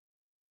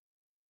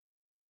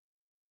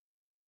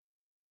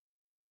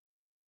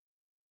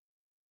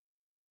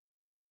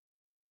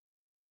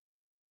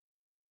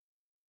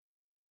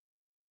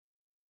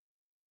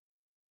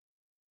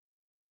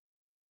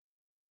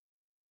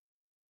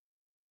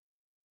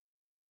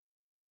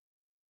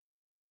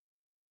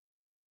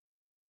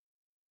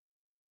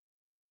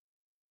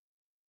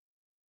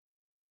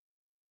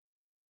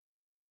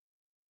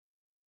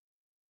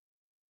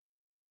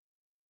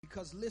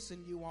because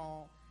listen, you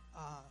all,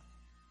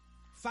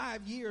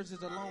 5 years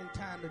is a long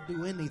time to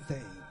do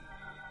anything.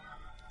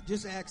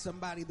 Just ask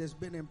somebody that's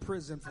been in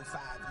prison for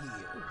 5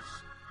 years,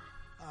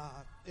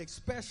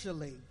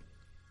 especially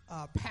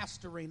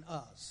pastoring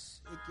us.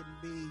 It can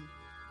be,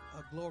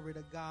 glory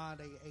to God,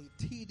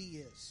 a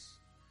tedious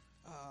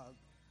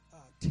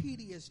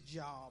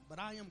job. But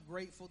I am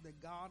grateful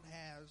that God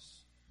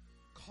has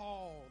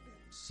called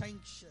and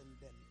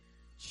sanctioned and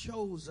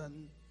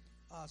chosen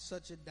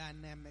such a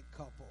dynamic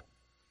couple.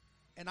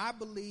 And I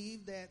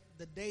believe that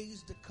the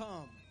days to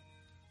come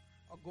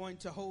are going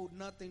to hold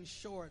nothing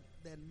short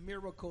than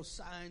miracle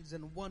signs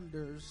and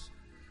wonders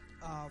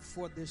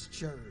for this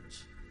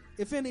church.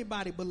 If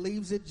anybody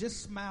believes it,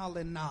 just smile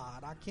and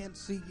nod. I can't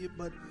see you,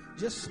 but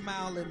just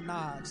smile and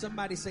nod.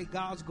 Somebody say,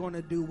 God's going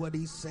to do what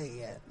he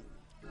said.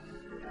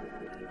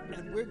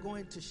 And we're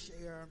going to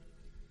share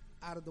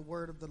out of the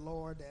word of the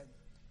Lord. And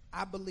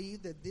I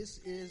believe that this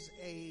is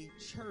a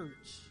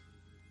church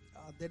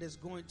that is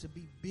going to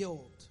be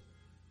built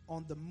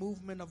on the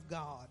movement of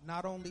God,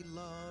 not only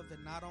love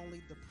and not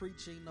only the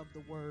preaching of the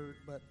word,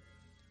 but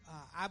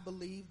I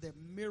believe that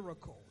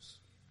miracles,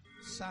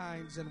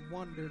 signs, and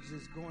wonders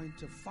is going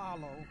to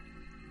follow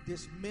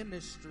this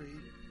ministry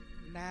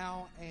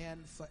now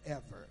and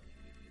forever.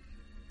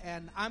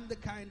 And I'm the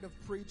kind of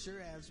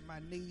preacher, as my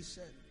niece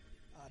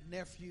and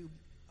nephew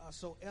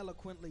so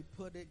eloquently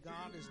put it,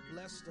 God has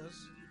blessed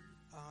us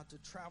to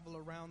travel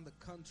around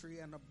the country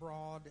and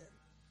abroad.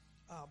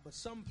 But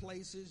some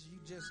places you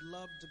just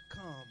love to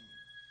come.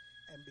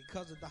 And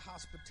because of the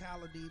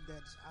hospitality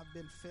that I've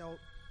been felt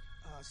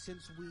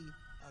since we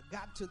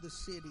got to the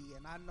city,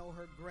 and I know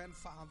her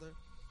grandfather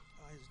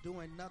is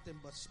doing nothing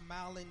but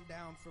smiling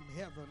down from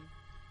heaven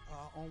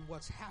on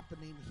what's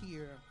happening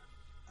here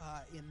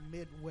in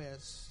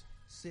Midwest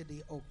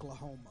City,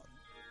 Oklahoma.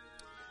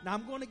 Now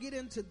I'm going to get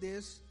into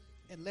this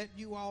and let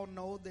you all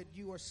know that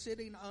you are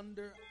sitting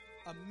under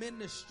a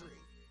ministry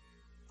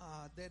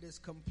that is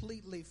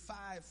completely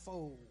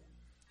fivefold.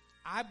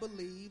 I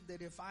believe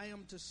that if I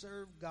am to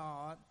serve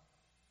God,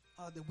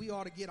 that we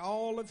ought to get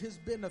all of his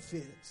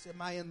benefits.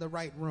 Am I in the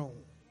right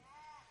room?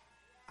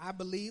 I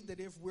believe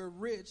that if we're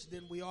rich,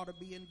 then we ought to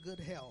be in good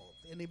health.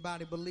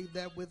 Anybody believe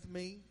that with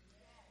me?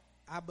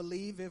 I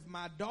believe if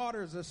my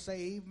daughters are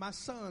saved, my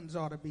sons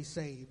ought to be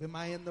saved. Am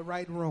I in the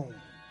right room?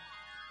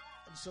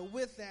 And so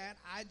with that,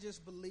 I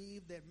just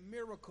believe that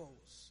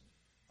miracles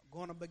are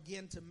going to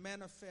begin to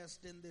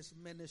manifest in this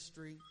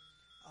ministry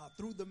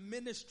through the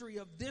ministry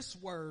of this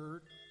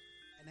word,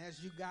 and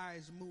as you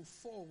guys move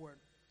forward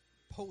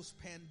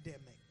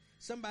post-pandemic.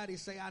 Somebody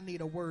say, I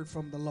need a word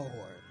from the Lord.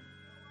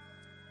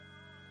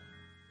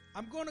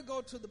 I'm going to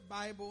go to the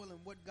Bible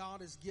and what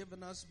God has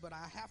given us, but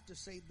I have to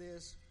say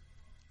this.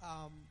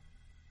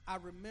 I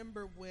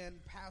remember when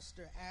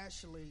Pastor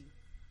Ashley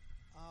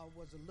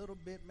was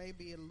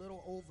maybe a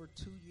little over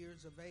 2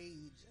 years of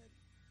age. And,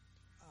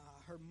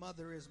 her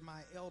mother is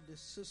my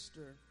eldest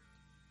sister.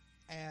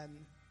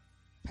 And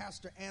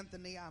Pastor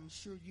Anthony, I'm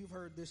sure you've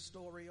heard this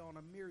story on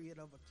a myriad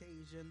of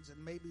occasions,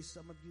 and maybe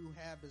some of you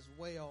have as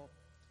well.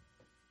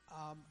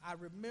 I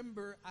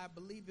remember, I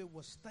believe it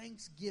was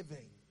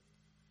Thanksgiving,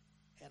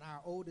 and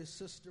our oldest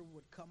sister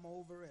would come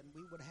over, and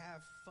we would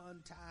have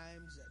fun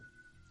times.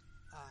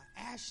 And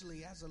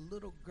Ashley, as a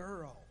little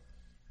girl,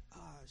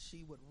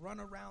 she would run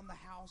around the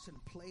house and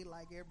play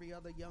like every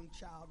other young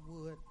child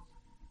would,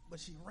 but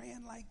she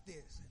ran like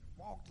this and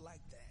walked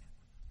like that.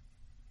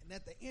 And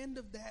at the end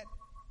of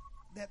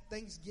that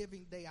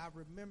Thanksgiving day, I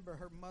remember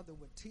her mother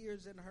with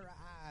tears in her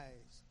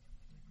eyes,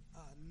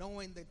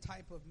 knowing the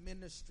type of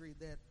ministry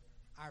that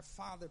our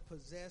father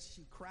possessed.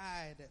 She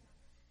cried and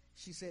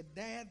she said,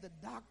 Dad, the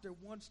doctor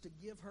wants to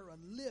give her a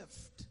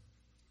lift.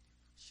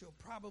 She'll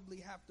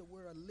probably have to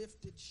wear a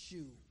lifted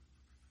shoe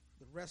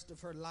the rest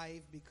of her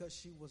life because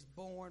she was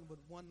born with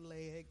one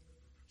leg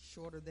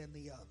shorter than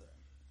the other.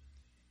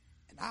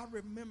 And I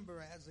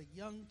remember as a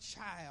young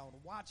child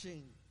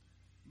watching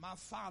my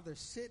father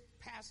sit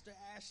Pastor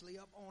Ashley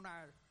up on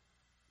our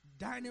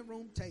dining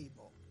room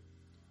table,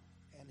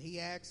 and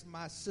he asked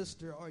my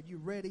sister, are you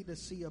ready to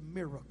see a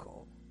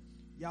miracle?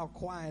 Y'all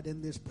quiet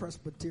in this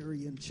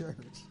Presbyterian church.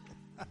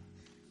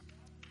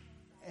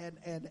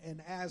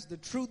 And as the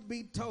truth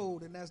be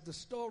told, and as the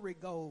story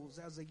goes,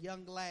 as a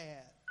young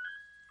lad,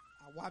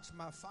 I watched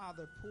my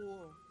father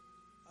pull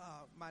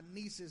my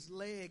niece's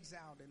legs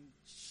out, and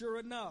sure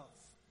enough,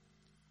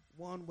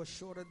 one was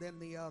shorter than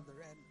the other.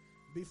 And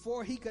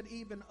before he could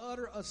even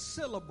utter a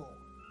syllable,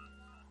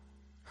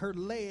 her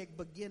leg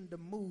began to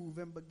move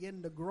and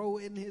begin to grow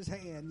in his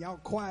hand. Y'all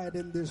quiet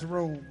in this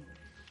room.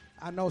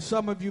 I know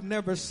some of you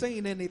never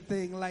seen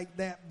anything like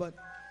that, but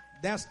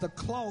that's the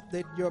cloth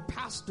that your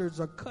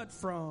pastors are cut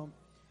from.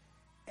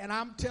 And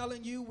I'm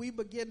telling you, we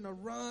begin to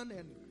run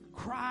and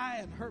cry,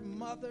 and her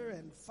mother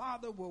and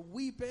father were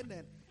weeping.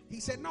 And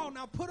he said, no,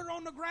 now put her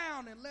on the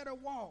ground and let her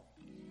walk.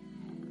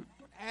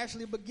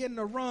 Ashley began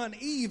to run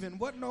even.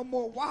 Wasn't no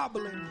more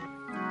wobbling.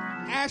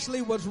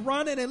 Ashley was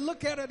running, and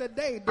look at her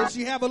today. Does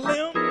she have a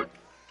limb?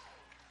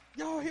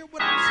 Y'all hear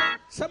what I'm saying?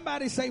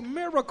 Somebody say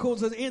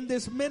miracles are in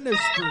this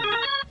ministry.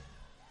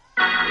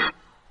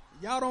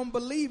 Y'all don't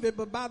believe it,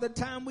 but by the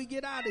time we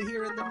get out of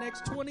here in the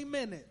next 20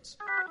 minutes,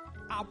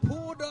 I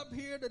pulled up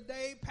here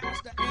today,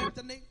 Pastor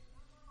Anthony,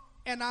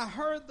 and I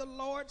heard the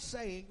Lord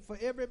saying for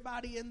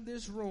everybody in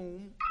this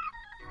room,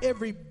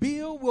 every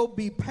bill will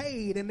be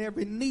paid and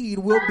every need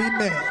will be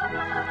met.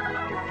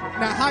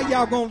 Now, how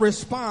y'all gonna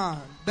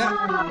respond?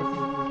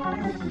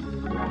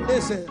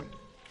 Listen,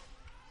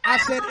 I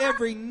said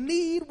every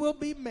need will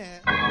be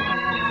met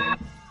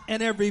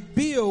and every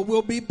bill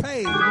will be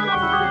paid,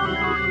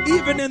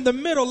 even in the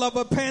middle of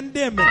a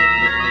pandemic.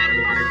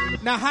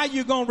 Now, how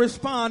you gonna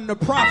respond to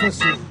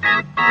prophecy?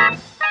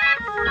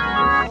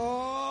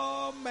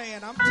 Oh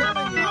man, I'm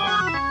telling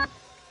y'all,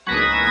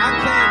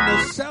 I came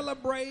to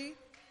celebrate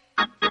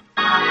and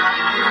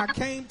I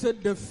came to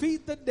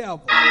defeat the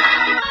devil.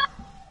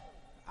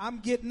 I'm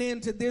getting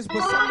into this,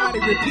 but somebody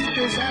repeat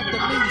this after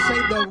me. Say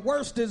the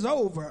worst is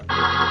over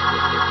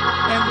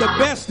and the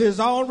best is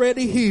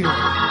already here.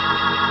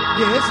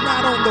 Yeah, it's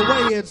not on the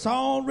way, it's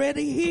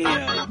already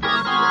here.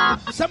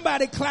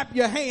 Somebody clap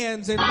your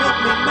hands and make me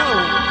know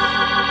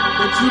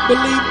that you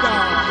believe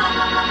God.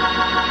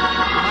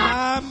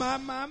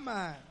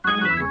 My.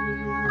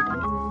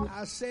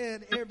 I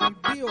said every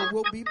bill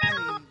will be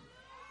paid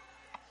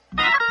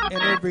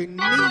and every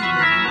need,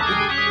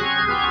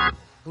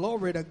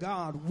 glory to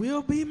God,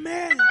 will be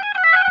met.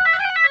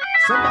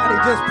 Somebody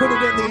just put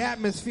it in the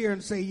atmosphere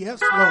and say,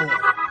 yes, Lord.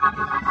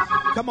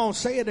 Come on,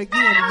 say it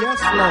again.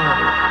 Yes, Lord.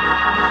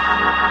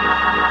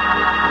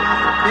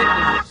 My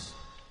goodness.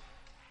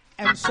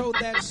 And so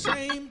that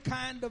same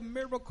kind of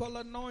miracle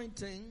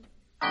anointing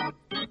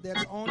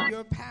that's on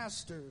your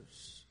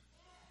pastors,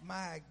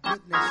 my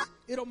goodness,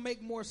 it'll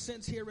make more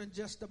sense here in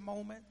just a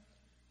moment.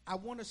 I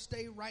want to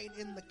stay right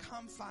in the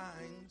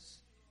confines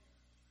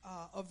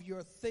of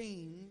your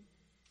theme,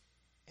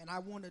 and I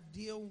want to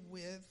deal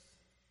with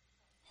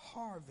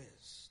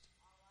harvest.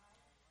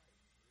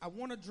 I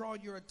want to draw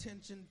your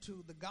attention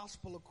to the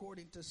gospel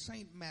according to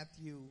St.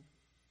 Matthew,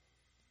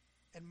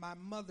 and my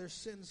mother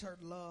sends her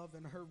love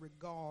and her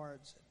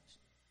regards.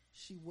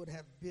 She would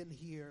have been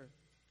here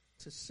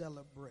to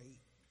celebrate.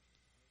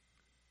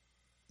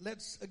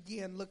 Let's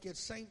again look at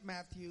St.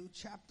 Matthew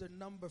chapter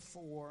number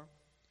 4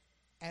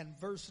 and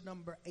verse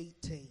number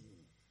 18.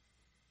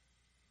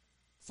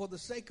 For the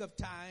sake of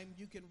time,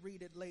 you can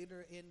read it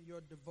later in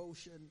your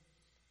devotion.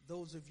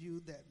 Those of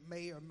you that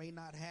may or may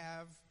not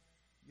have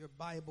your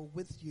Bible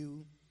with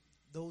you,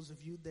 those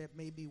of you that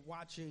may be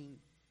watching,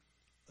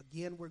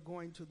 again, we're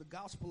going to the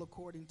gospel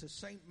according to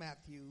St.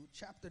 Matthew,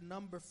 chapter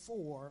number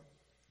 4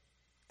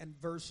 and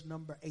verse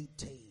number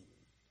 18.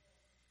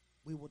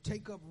 We will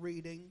take up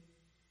reading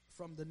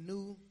from the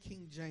New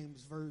King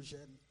James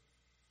Version,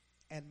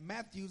 and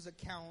Matthew's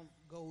account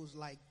goes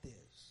like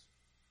this.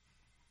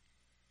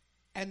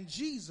 And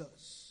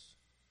Jesus,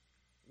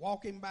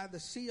 walking by the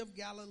Sea of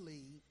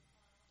Galilee,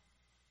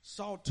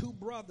 saw two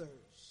brothers,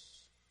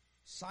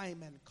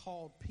 Simon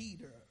called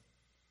Peter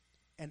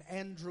and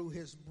Andrew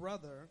his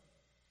brother,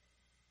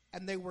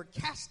 and they were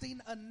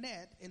casting a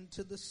net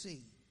into the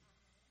sea,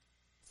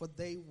 for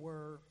they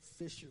were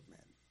fishermen.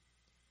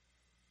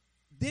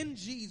 Then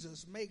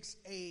Jesus makes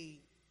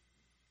a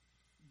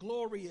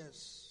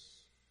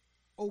glorious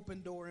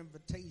open door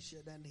invitation,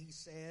 and he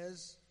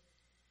says,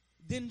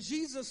 then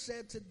Jesus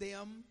said to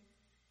them,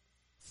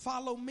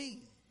 follow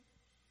me,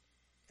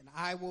 and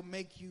I will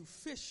make you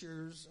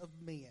fishers of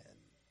men.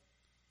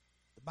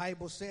 The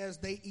Bible says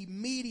they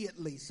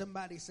immediately,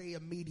 somebody say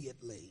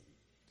immediately,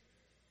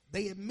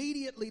 they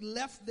immediately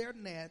left their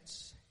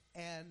nets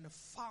and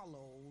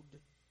followed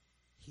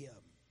him.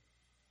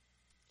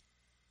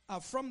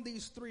 From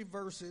these three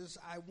verses,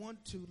 I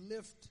want to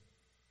lift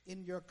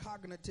in your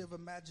cognitive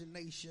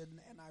imagination,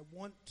 and I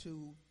want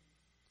to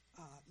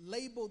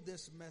label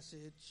this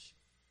message,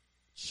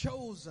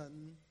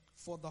 Chosen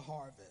for the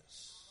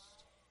Harvest.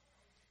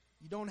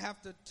 You don't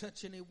have to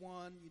touch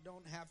anyone. You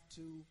don't have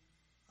to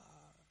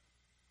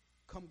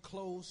come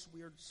close.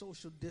 We're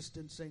social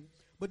distancing.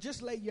 But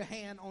just lay your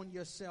hand on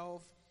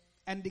yourself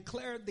and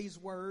declare these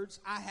words,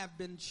 I have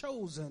been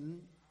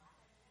chosen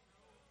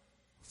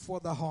for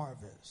the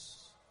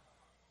harvest.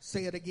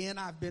 Say it again,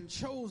 I've been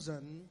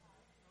chosen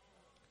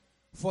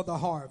for the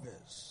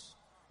harvest.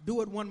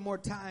 Do it one more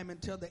time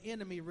until the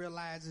enemy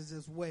realizes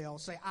as well.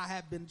 Say, I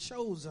have been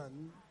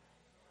chosen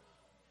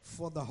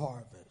for the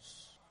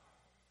harvest.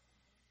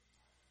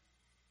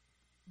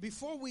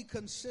 Before we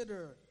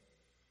consider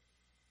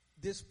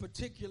this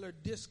particular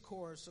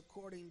discourse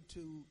according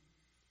to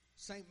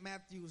St.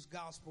 Matthew's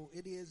gospel,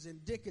 it is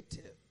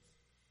indicative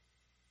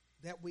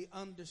that we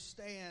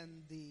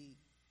understand the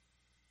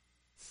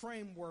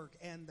framework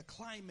and the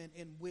climate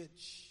in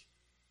which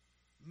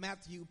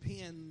Matthew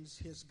pens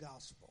his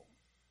gospel.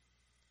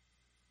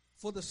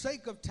 For the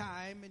sake of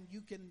time, and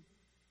you can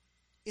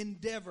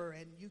endeavor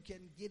and you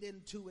can get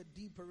into it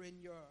deeper in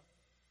your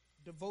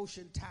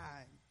devotion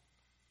time,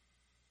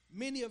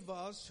 many of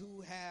us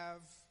who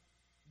have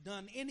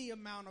done any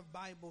amount of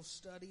Bible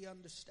study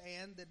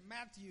understand that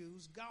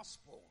Matthew's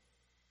gospel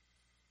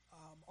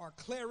are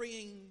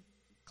clarion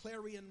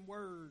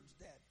words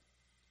that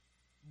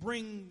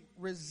bring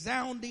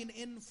resounding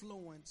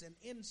influence and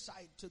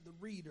insight to the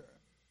reader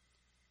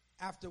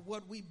after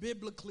what we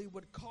biblically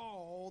would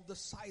call the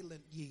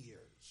silent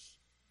years.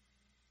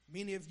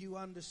 Many of you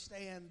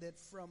understand that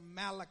from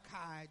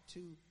Malachi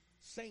to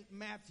St.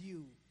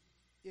 Matthew,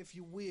 if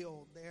you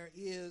will, there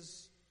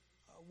is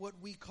what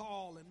we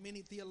call, and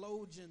many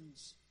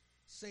theologians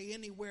say,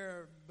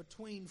 anywhere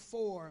between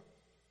 400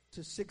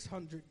 to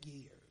 600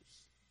 years.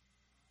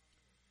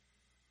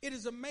 It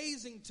is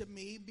amazing to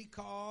me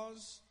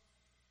because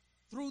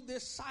through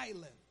this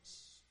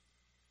silence,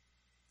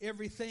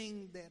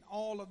 everything that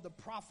all of the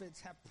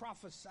prophets have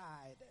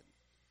prophesied,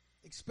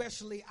 and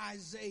especially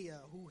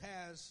Isaiah, who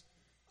has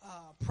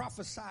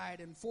prophesied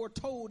and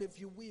foretold, if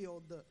you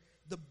will,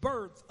 the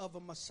birth of a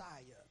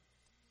Messiah.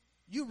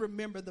 You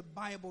remember the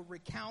Bible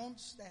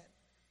recounts that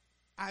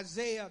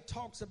Isaiah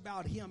talks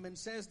about him and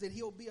says that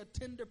he'll be a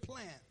tender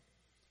plant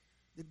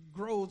that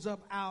grows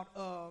up out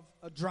of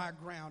a dry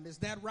ground. Is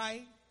that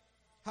right?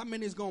 How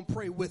many is going to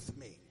pray with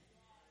me?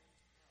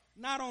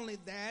 Not only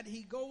that,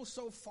 he goes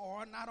so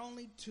far not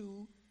only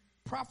to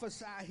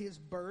prophesy his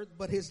birth,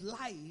 but his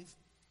life,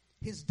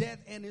 his death,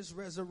 and his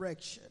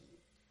resurrection.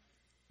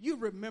 You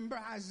remember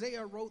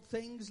Isaiah wrote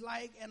things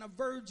like, "And a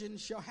virgin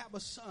shall have a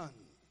son,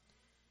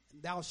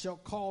 and thou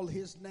shalt call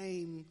his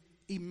name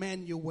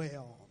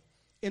Emmanuel,"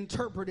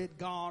 interpreted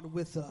God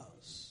with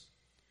us.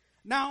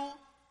 Now,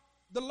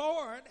 the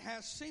Lord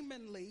has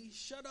seemingly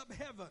shut up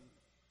heaven,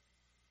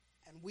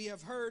 and we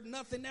have heard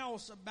nothing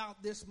else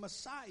about this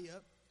Messiah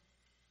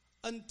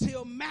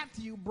until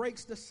Matthew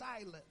breaks the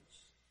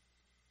silence.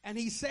 And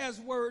he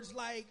says words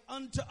like,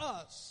 "Unto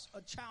us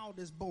a child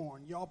is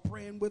born." Y'all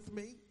praying with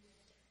me?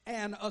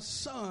 "And a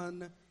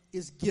son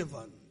is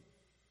given."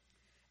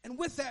 And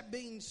with that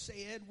being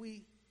said,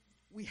 we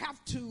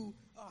have to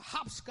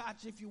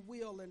hopscotch, if you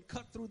will, and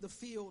cut through the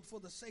field for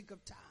the sake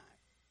of time.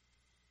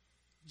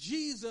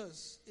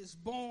 Jesus is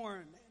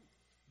born,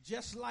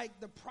 just like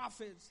the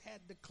prophets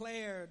had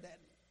declared that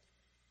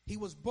he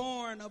was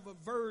born of a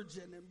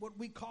virgin and what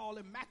we call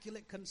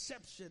immaculate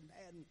conception.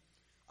 And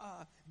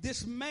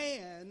this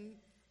man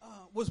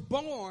was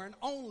born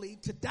only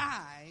to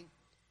die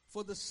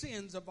for the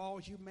sins of all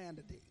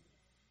humanity.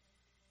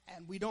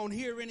 And we don't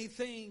hear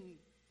anything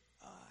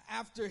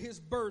after his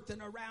birth,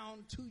 and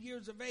around 2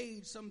 years of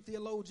age, some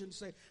theologians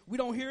say, we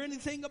don't hear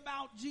anything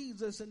about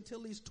Jesus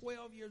until he's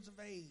 12 years of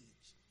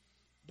age.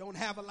 Don't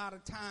have a lot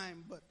of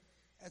time, but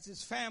as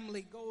his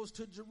family goes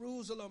to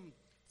Jerusalem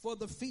for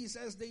the feast,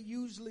 as they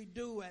usually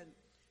do, and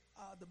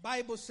the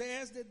Bible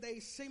says that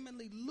they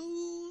seemingly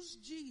lose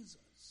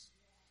Jesus.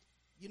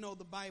 You know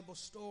the Bible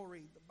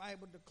story. The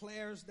Bible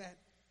declares that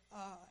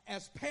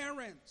as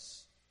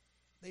parents,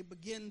 they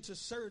begin to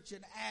search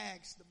and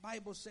ask. The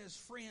Bible says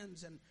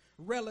friends and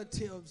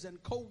relatives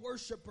and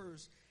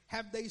co-worshipers,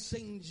 have they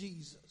seen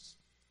Jesus?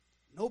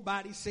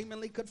 Nobody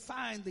seemingly could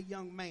find the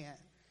young man.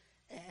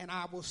 And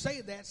I will say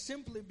that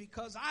simply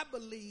because I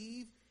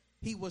believe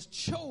he was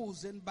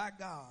chosen by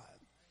God.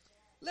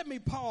 Let me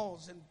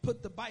pause and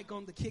put the bike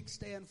on the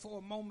kickstand for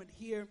a moment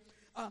here.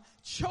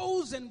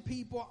 Chosen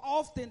people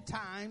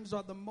oftentimes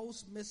are the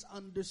most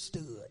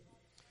misunderstood.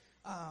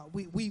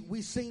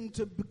 We seem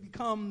to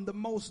become the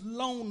most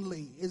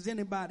lonely. Is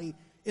anybody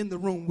in the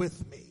room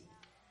with me?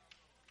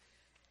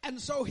 And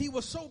so he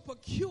was so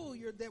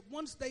peculiar that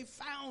once they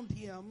found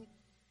him,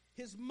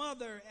 his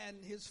mother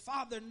and his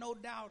father no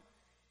doubt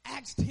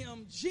asked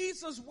him,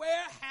 "Jesus,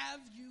 where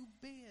have you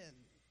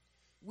been?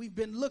 We've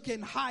been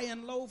looking high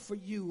and low for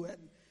you,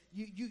 and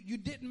you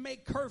didn't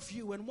make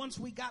curfew, and once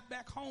we got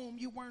back home,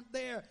 you weren't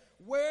there.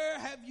 Where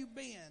have you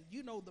been?"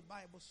 You know the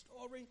Bible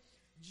story.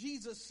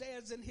 Jesus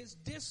says in his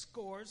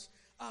discourse,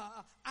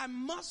 "I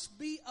must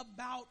be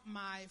about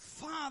my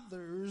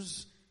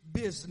Father's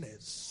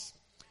business."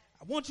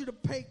 I want you to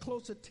pay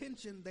close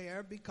attention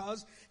there,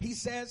 because he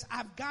says,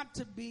 I've got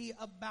to be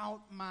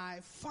about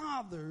my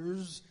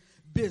Father's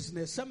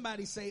business.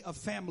 Somebody say a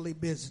family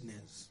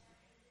business.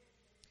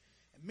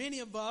 And many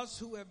of us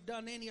who have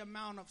done any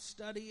amount of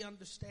study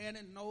understand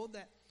and know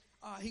that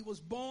he was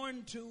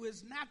born to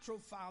his natural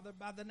father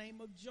by the name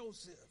of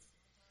Joseph.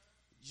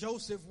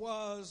 Joseph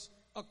was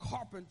a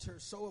carpenter,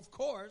 so of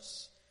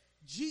course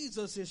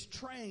Jesus is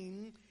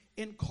trained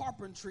in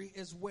carpentry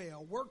as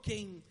well,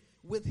 working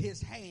with his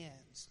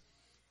hands.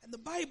 And the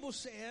Bible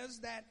says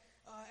that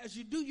as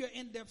you do your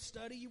in-depth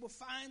study, you will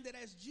find that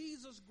as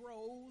Jesus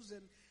grows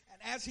and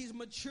as he's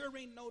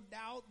maturing, no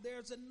doubt,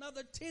 there's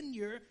another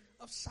tenure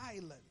of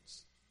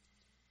silence.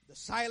 The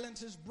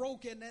silence is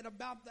broken at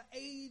about the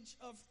age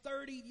of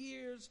 30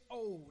 years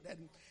old.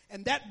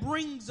 And that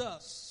brings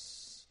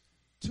us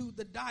to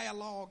the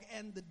dialogue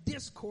and the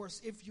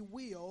discourse, if you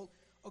will,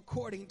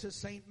 according to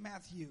St.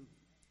 Matthew.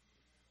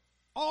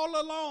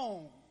 All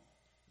along,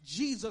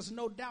 Jesus,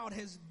 no doubt,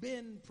 has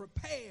been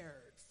prepared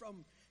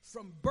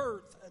from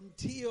birth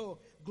until,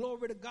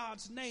 glory to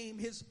God's name,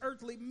 his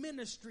earthly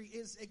ministry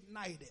is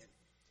ignited.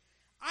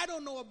 I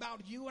don't know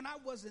about you, and I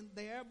wasn't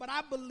there, but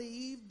I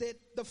believe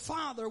that the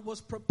Father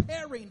was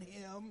preparing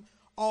him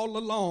all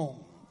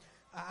along.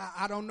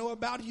 I don't know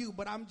about you,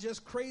 but I'm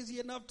just crazy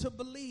enough to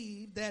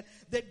believe that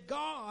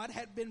God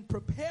had been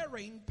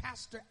preparing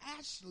Pastor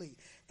Ashley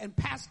and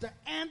Pastor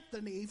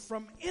Anthony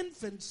from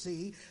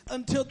infancy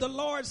until the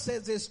Lord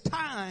says it's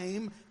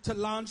time to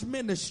launch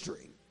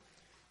ministry.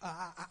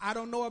 I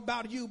don't know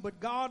about you, but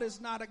God is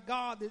not a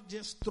God that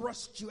just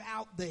thrusts you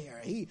out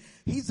there.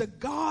 He's a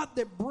God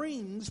that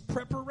brings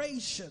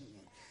preparation.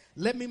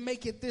 Let me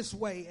make it this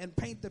way and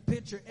paint the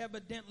picture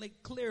evidently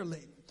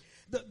clearly.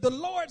 The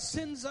Lord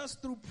sends us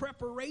through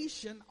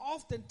preparation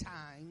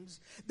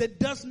oftentimes that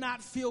does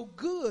not feel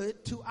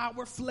good to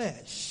our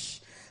flesh.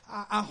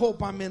 I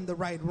hope I'm in the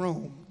right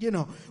room. You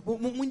know,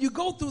 when you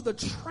go through the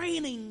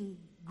training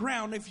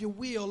ground, if you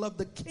will, of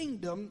the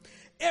kingdom,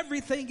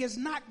 everything is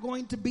not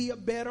going to be a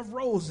bed of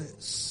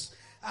roses.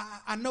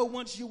 I know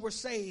once you were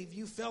saved,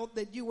 you felt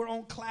that you were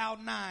on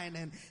cloud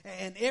nine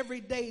and every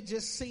day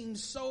just seemed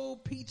so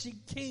peachy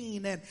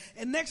keen. And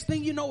next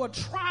thing you know, a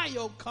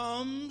trial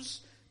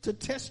comes to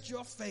test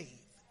your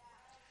faith.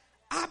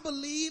 I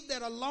believe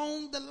that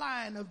along the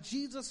line of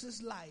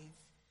Jesus' life,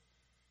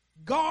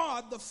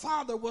 God the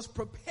Father was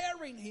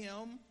preparing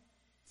him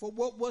for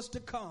what was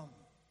to come.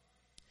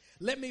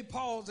 Let me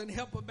pause and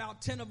help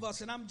about 10 of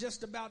us, and I'm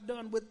just about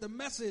done with the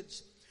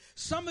message.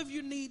 Some of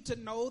you need to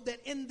know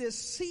that in this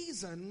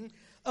season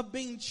of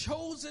being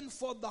chosen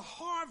for the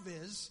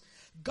harvest,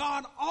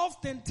 God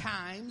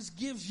oftentimes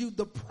gives you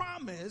the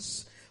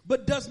promise,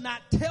 but does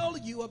not tell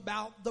you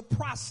about the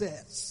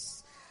process.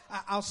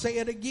 I'll say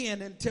it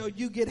again until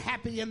you get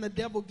happy and the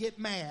devil get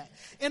mad.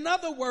 In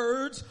other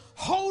words,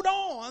 hold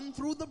on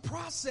through the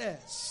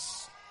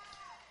process.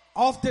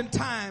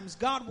 Oftentimes,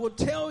 God will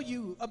tell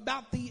you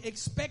about the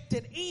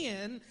expected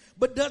end,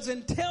 but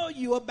doesn't tell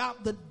you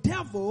about the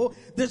devil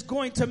that's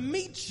going to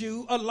meet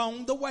you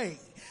along the way.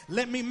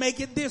 Let me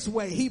make it this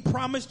way. He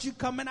promised you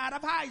coming out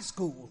of high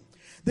school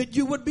that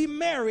you would be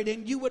married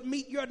and you would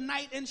meet your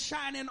knight in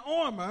shining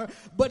armor,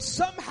 but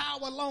somehow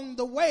along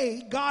the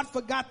way, God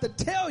forgot to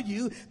tell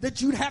you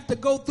that you'd have to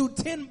go through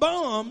 10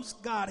 bums,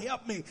 God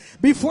help me,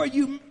 before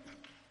you...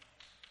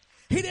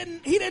 He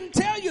didn't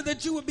tell you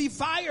that you would be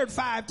fired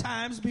 5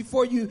 times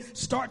before you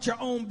start your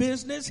own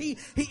business. He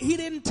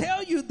didn't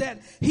tell you that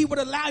he would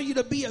allow you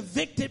to be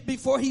evicted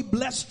before he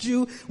blessed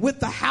you with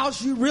the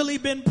house you really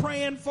been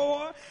praying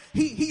for.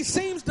 He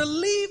seems to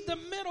leave the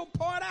middle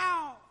part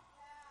out.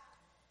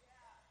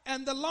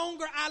 And the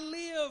longer I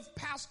live,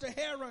 Pastor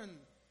Heron,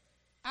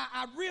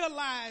 I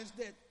realize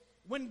that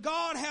when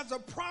God has a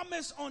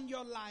promise on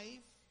your life,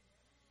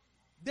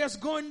 there's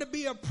going to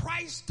be a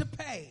price to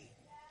pay.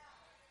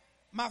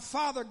 My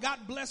father, God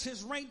bless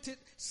his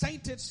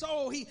sainted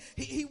soul,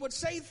 he would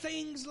say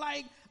things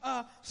like,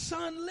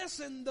 son,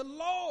 listen, the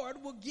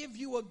Lord will give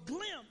you a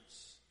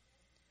glimpse,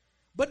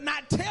 but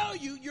not tell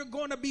you you're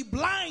going to be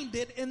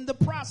blinded in the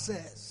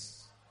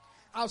process.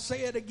 I'll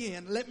say it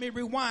again. Let me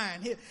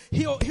rewind.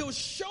 He'll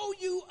show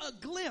you a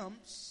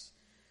glimpse,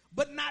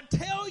 but not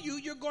tell you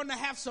you're going to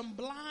have some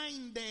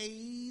blind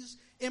days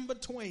in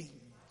between.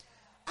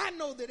 I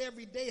know that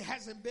every day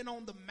hasn't been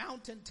on the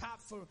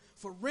mountaintop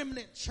for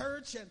Remnant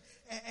Church,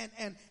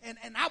 and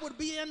I would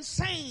be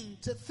insane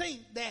to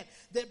think that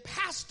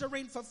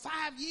pastoring for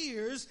 5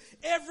 years,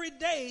 every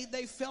day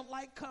they felt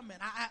like coming.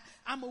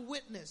 I'm a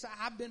witness.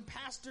 I've been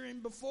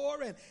pastoring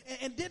before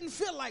and didn't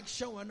feel like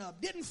showing up,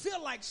 didn't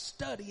feel like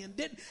studying,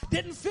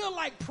 didn't feel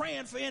like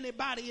praying for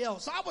anybody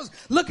else. I was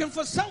looking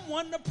for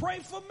someone to pray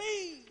for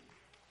me.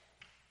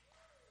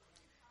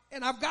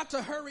 And I've got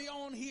to hurry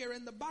on here,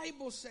 and the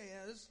Bible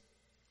says,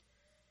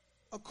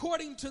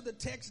 according to the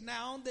text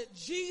now, that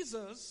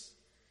Jesus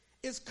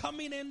is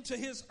coming into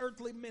his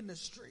earthly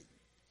ministry.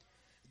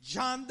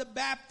 John the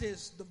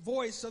Baptist, the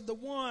voice of the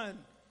one,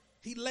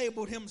 he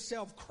labeled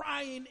himself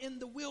crying in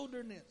the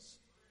wilderness,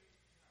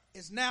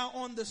 is now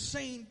on the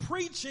scene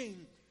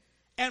preaching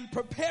and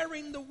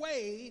preparing the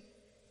way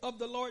of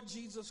the Lord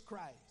Jesus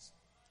Christ.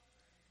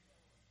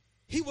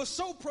 He was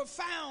so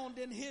profound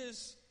in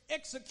his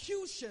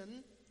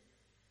execution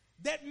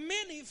that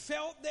many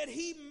felt that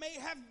he may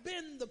have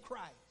been the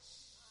Christ.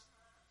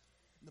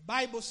 The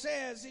Bible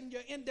says in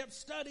your in-depth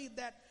study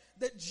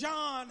that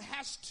John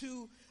has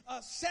to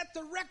set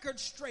the record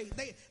straight.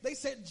 They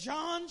said,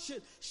 John,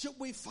 should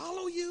we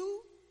follow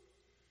you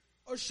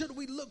or should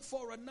we look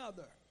for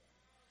another?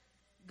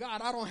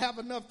 God, I don't have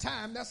enough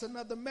time. That's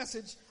another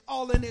message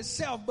all in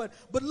itself. But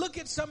look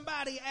at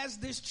somebody as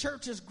this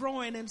church is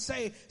growing and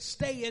say,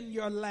 stay in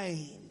your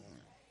lane.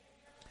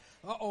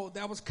 Uh-oh,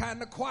 that was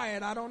kind of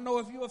quiet. I don't know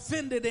if you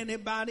offended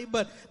anybody,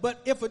 but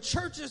if a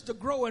church is to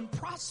grow and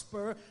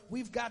prosper,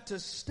 we've got to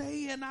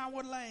stay in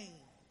our lane.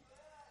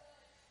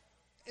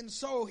 And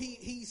so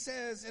he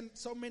says in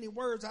so many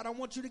words, I don't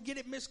want you to get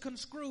it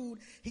misconstrued.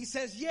 He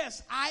says,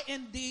 yes, I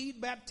indeed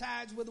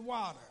baptize with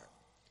water.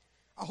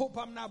 I hope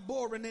I'm not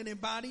boring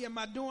anybody. Am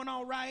I doing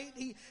all right?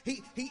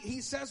 He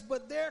says,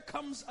 but there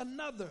comes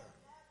another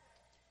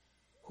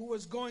who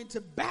is going to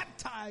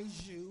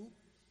baptize you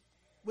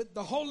with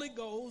the Holy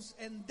Ghost,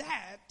 and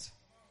that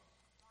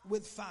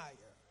with fire.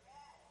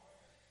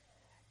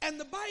 And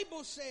the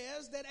Bible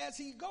says that as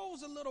he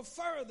goes a little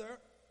further,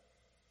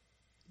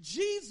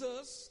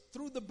 Jesus,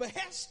 through the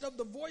behest of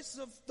the voice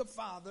of the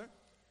Father,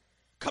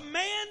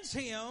 commands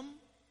him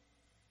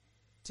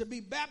to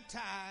be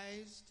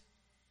baptized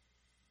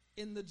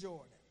in the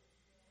Jordan.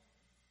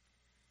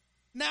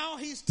 Now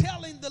he's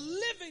telling the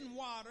living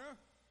water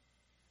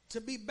to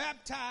be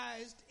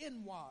baptized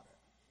in water.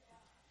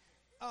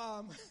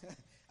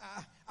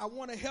 I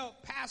want to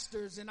help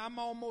pastors, and I'm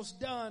almost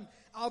done.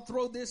 I'll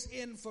throw this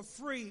in for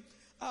free.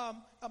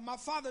 My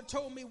father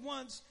told me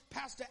once,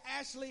 Pastor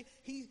Ashley,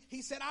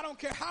 he said, I don't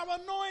care how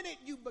anointed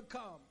you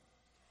become,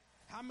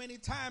 how many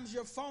times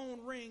your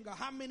phone ring, or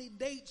how many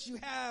dates you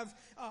have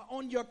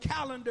on your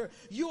calendar,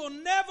 you will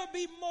never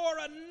be more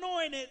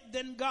anointed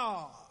than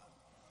God.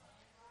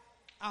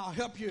 I'll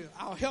help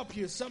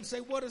you. Some say,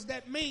 what does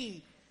that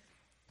mean?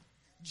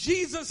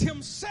 Jesus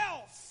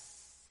himself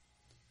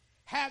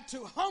had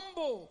to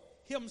humble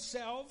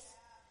himself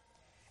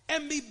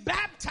and be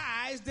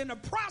baptized in a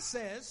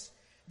process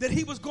that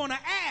he was going to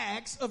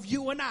ask of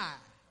you and I.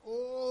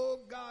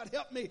 Oh, God,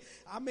 help me.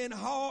 I'm in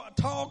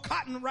tall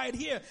cotton right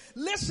here.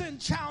 Listen,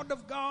 child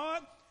of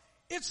God,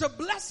 it's a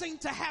blessing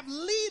to have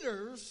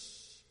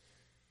leaders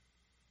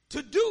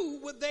to do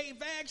what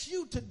they've asked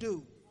you to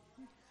do.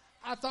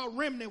 I thought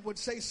Remnant would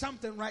say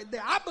something right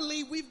there. I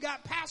believe we've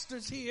got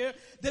pastors here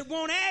that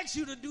won't ask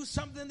you to do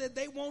something that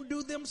they won't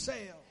do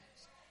themselves.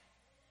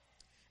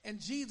 And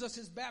Jesus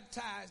is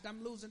baptized.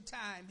 I'm losing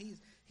time.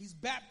 He's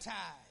baptized.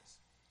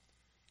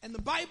 And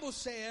the Bible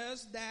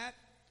says that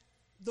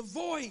the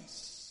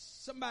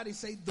voice, somebody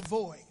say the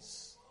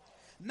voice,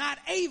 not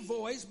a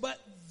voice, but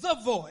the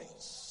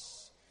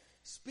voice,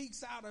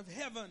 speaks out of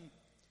heaven.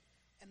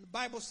 And the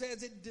Bible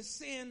says it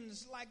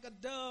descends like a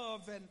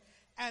dove,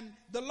 and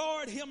the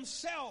Lord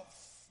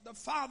himself, the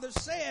Father,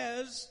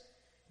 says,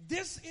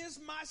 this is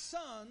my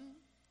Son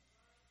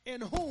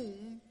in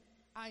whom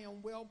I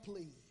am well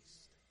pleased.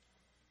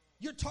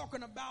 You're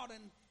talking about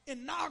an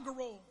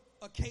inaugural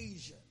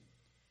occasion.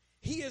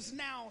 He is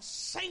now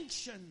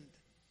sanctioned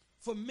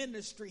for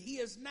ministry. He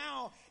is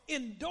now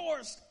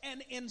endorsed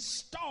and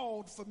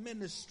installed for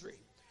ministry.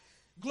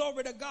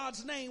 Glory to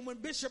God's name. When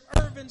Bishop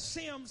Irvin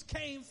Sims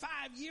came 5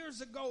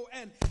 years ago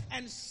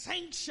and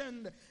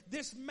sanctioned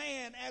this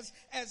man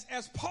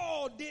as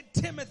Paul did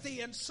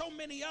Timothy and so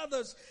many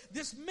others,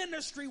 this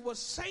ministry was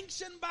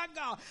sanctioned by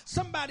God.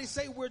 Somebody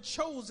say we're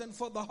chosen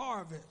for the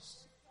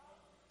harvest.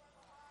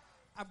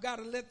 I've got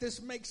to let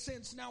this make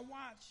sense. Now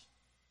watch.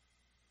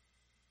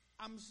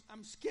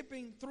 I'm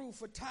skipping through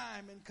for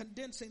time and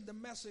condensing the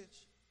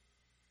message.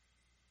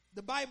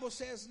 The Bible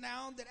says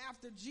now that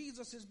after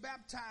Jesus is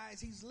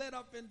baptized, he's led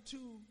up into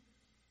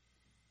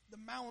the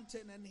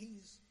mountain and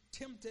he's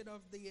tempted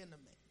of the enemy.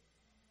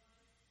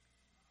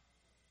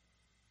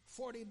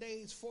 40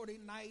 days, 40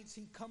 nights,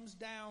 he comes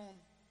down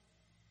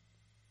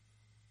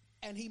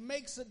and he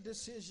makes a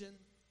decision.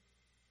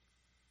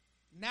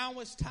 Now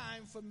it's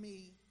time for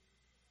me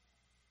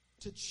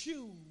to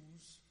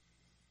choose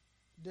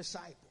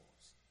disciples.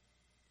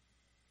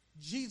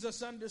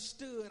 Jesus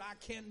understood, I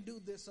can't do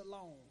this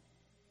alone.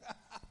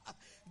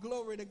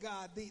 Glory to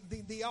God,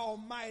 the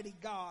almighty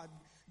God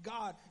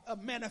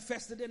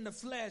manifested in the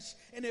flesh.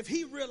 And if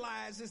he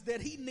realizes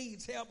that he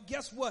needs help,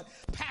 guess what?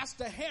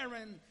 Pastor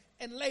Heron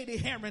and Lady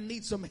Heron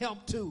need some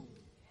help too.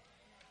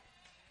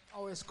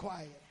 Oh, it's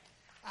quiet.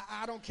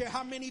 I don't care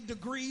how many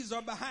degrees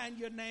are behind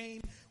your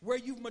name, where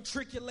you've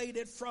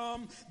matriculated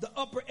from, the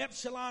upper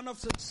echelon of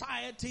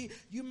society.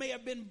 You may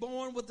have been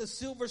born with a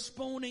silver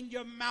spoon in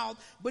your mouth,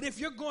 but if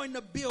you're going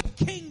to build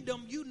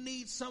kingdom, you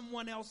need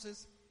someone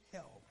else's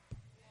help.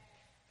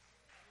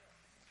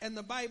 And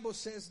the Bible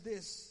says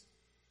this: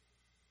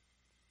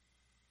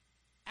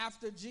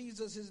 after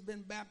Jesus has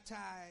been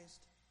baptized,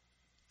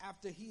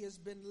 after he has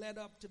been led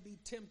up to be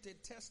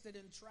tempted, tested,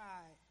 and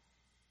tried,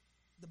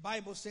 the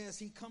Bible says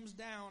he comes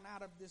down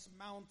out of this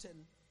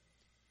mountain,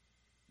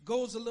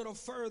 goes a little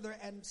further,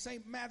 and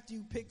St.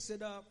 Matthew picks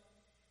it up.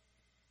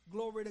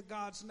 Glory to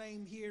God's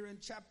name here in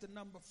chapter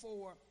number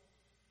 4.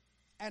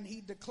 And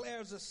he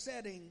declares a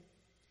setting,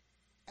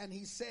 and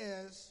he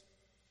says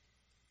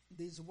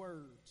these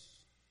words.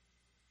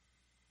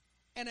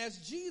 And as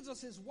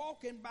Jesus is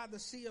walking by the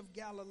Sea of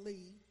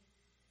Galilee,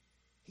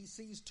 he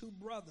sees two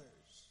brothers,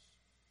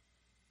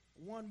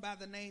 one by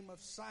the name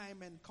of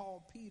Simon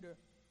called Peter,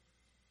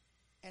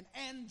 and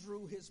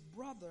Andrew, his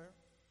brother,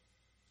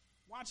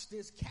 watch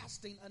this,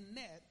 casting a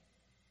net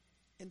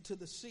into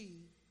the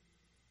sea,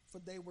 for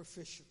they were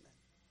fishermen.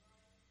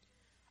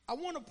 I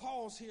want to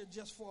pause here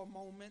just for a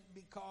moment,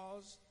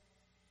 because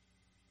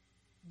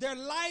their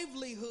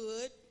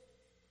livelihood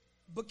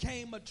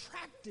became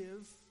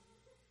attractive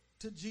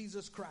to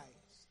Jesus Christ.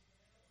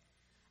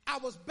 I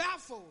was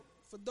baffled,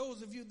 for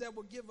those of you that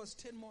will give us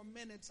 10 more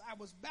minutes, I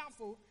was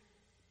baffled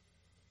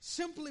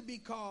simply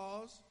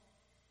because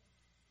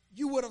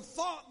you would have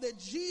thought that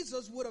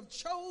Jesus would have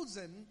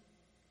chosen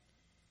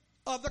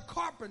other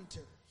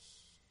carpenters.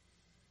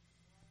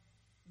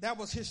 That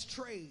was his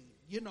trade.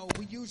 You know,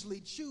 we usually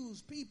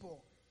choose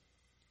people,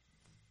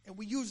 and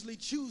we usually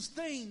choose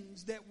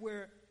things that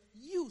we're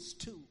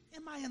used to.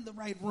 Am I in the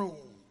right room?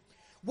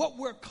 What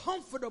we're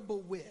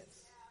comfortable with.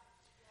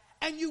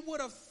 And you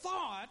would have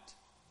thought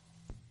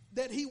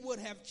that he would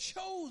have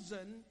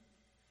chosen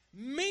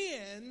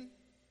men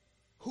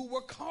who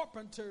were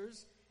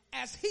carpenters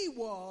as he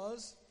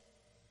was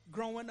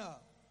growing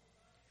up.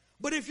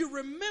 But if you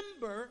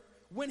remember,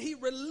 when he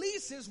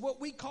releases what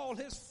we call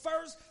his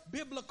first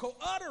biblical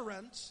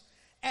utterance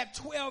at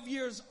 12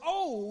 years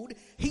old,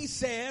 he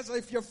says,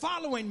 if you're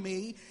following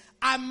me,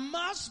 I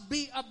must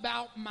be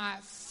about my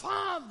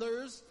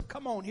father's,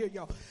 come on here,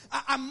 y'all.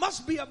 I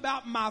must be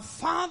about my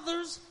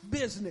father's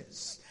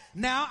business.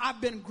 Now I've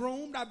been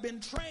groomed, I've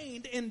been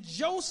trained in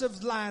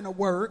Joseph's line of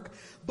work,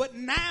 but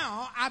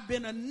now I've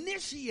been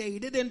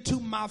initiated into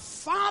my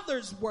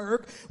Father's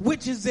work,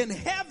 which is in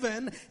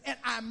heaven, and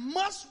I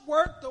must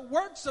work the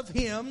works of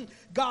him,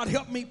 God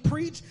help me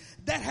preach,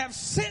 that have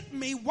sent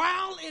me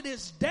while it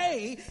is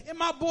day.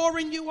 Am I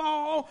boring you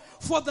all?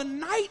 For the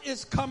night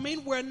is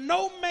coming where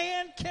no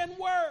man can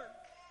work.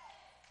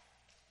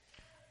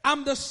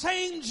 I'm the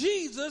same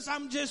Jesus,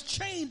 I'm just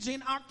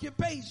changing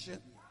occupations.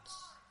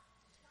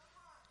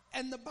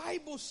 And the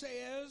Bible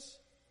says,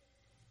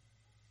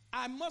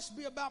 I must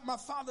be about my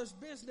father's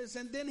business.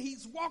 And then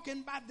he's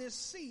walking by this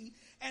sea,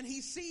 and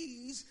he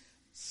sees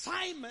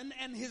Simon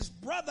and his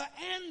brother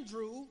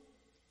Andrew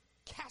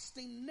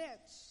casting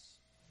nets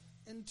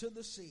into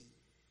the sea.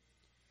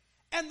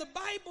 And the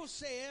Bible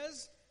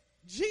says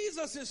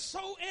Jesus is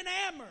so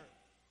enamored,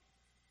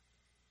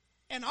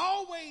 and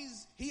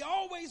he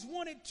always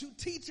wanted to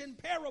teach in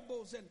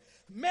parables and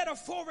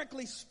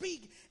metaphorically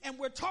speak, and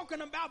we're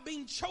talking about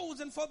being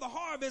chosen for the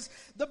harvest.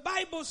 The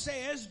Bible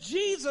says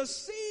Jesus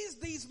sees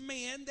these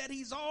men that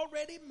he's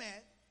already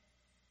met.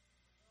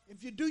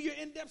 If you do your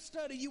in-depth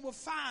study, you will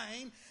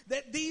find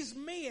that these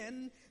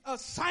men,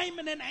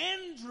 Simon and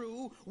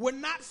Andrew, were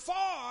not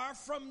far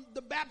from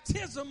the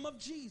baptism of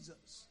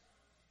Jesus.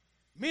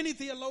 Many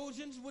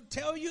theologians would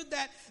tell you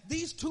that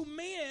these two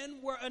men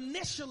were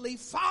initially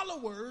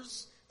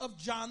followers of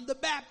John the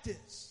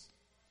Baptist.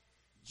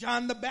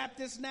 John the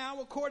Baptist now,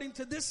 according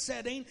to this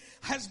setting,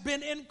 has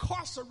been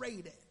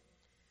incarcerated.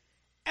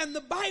 And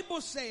the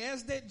Bible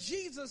says that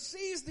Jesus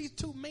sees these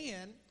two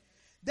men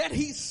that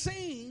he's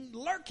seen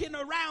lurking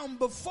around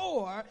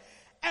before,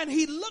 and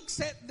he looks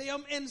at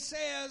them and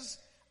says,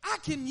 I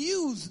can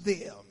use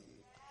them.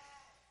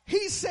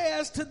 He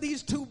says to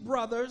these two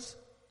brothers,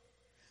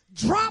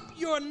 drop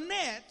your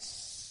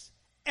nets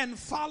and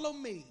follow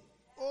me.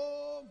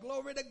 Oh,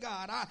 glory to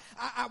God.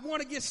 I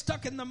want to get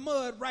stuck in the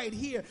mud right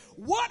here.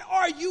 What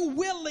are you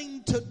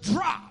willing to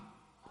drop?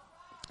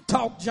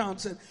 Talk,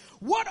 Johnson.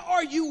 What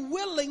are you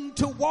willing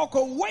to walk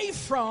away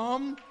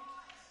from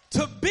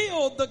to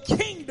build the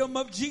kingdom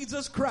of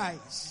Jesus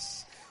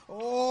Christ?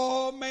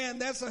 Oh, man,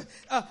 that's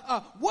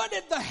what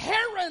did the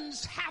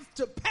herons have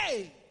to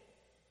pay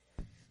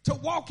to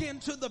walk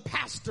into the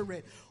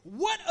pastorate?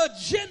 What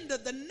agenda?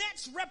 The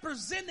nets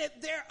represented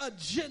their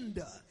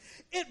agenda.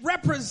 It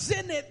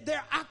represented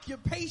their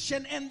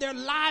occupation and their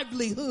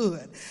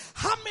livelihood.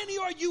 How many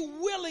are you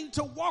willing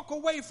to walk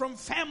away from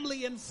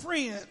family and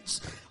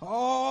friends?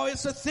 Oh,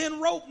 it's a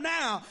thin rope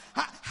now.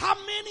 How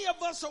many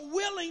of us are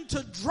willing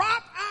to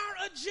drop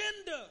our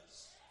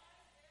agendas?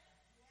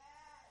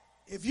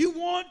 If you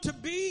want to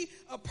be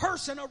a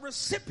person, a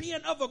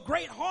recipient of a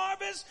great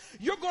harvest,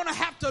 you're going to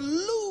have to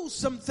lose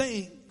some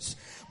things.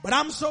 But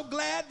I'm so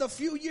glad a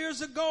few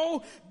years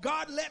ago,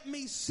 God let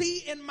me see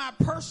in my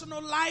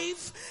personal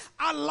life,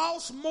 I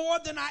lost more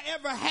than I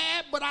ever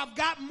had, but I've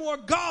got more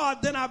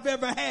God than I've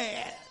ever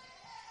had.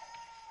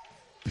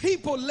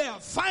 People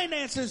left.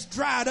 Finances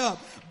dried up.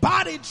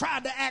 Body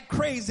tried to act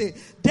crazy.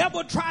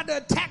 Devil tried to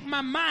attack my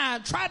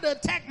mind, tried to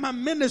attack my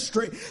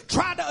ministry,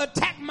 tried to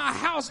attack my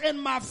house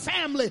and my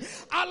family.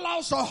 I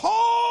lost a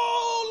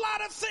whole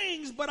lot of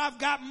things, but I've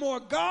got more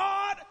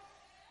God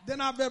than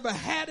I've ever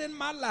had in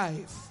my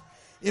life.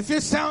 If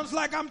it sounds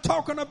like I'm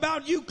talking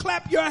about you,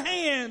 clap your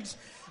hands,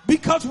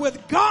 because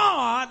with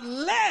God,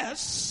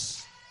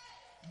 less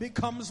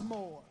becomes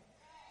more.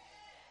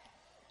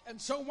 And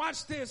so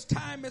watch this.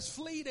 Time is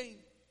fleeting.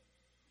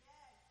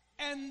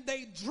 And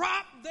they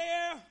drop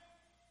their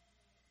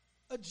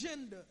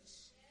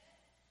agendas.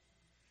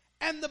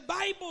 And the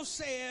Bible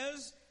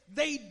says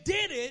they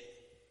did it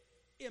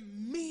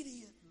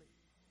immediately.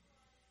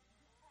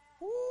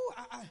 Ooh,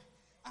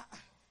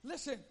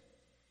 listen,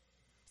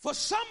 for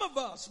some of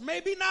us,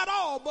 maybe not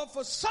all, but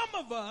for some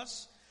of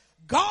us,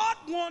 God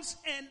wants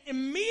an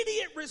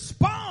immediate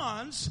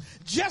response,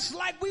 just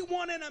like we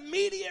want an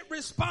immediate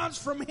response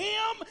from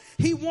him.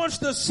 He wants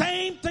the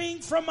same thing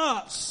from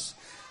us.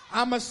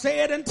 I'm going to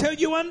say it until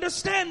you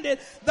understand it.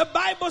 The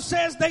Bible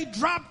says they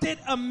dropped it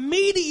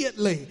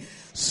immediately.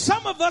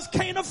 Some of us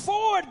can't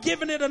afford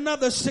giving it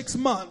another 6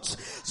 months.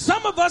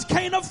 Some of us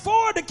can't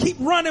afford to keep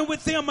running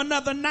with them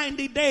another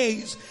 90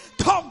 days.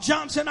 Talk,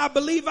 Johnson, I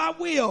believe I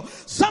will.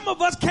 Some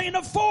of us can't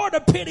afford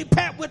a pity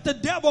pat with the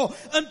devil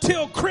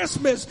until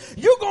Christmas.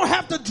 You're going to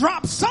have to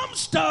drop some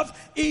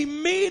stuff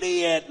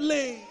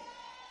immediately.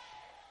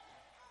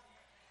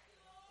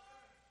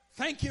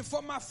 Thank you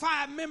for my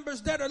 5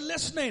 members that are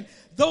listening.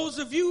 Those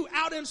of you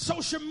out in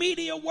social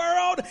media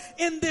world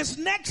in this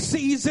next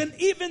season,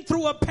 even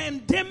through a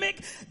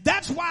pandemic,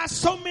 that's why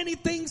so many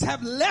things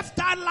have left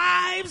our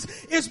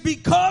lives, is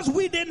because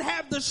we didn't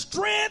have the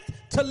strength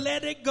to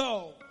let it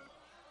go.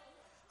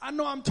 I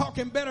know I'm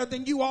talking better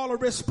than you all are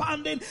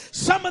responding.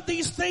 Some of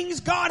these things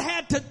God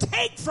had to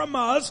take from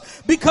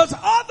us because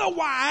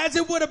otherwise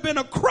it would have been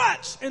a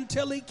crutch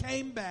until he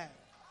came back.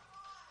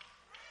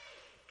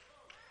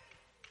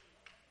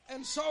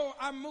 And so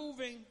I'm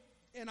moving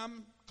and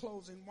I'm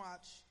closing.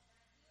 Watch.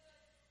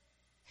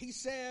 He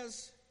said,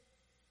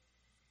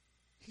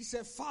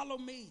 follow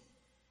me.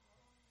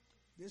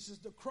 This is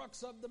the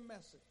crux of the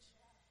message.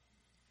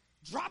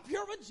 Drop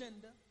your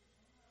agenda.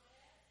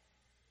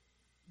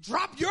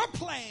 Drop your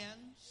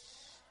plans.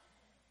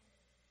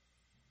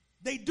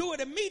 They do it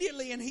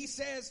immediately, and he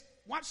says,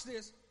 watch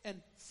this, and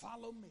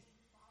follow me.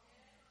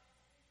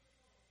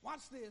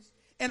 Watch this.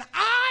 And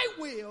I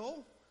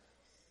will.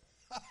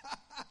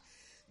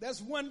 That's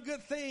one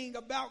good thing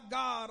about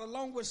God,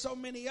 along with so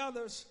many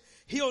others.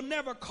 He'll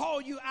never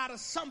call you out of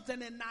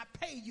something and not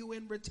pay you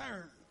in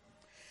return.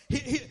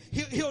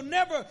 He'll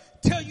never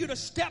tell you to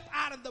step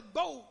out of the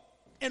boat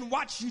and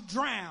watch you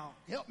drown.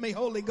 Help me,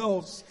 Holy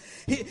Ghost.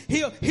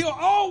 He'll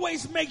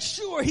always make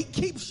sure he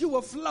keeps you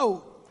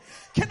afloat.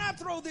 Can I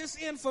throw this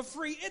in for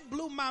free? It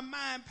blew my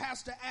mind,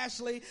 Pastor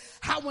Ashley,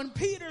 how when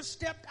Peter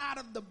stepped out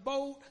of the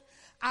boat,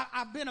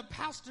 I've been a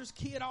pastor's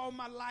kid all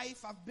my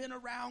life. I've been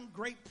around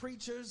great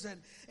preachers,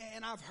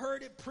 and I've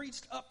heard it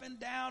preached up and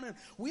down. And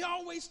we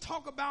always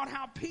talk about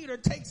how Peter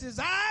takes his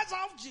eyes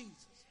off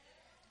Jesus.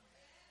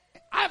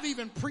 I've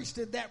even preached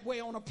it that way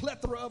on a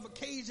plethora of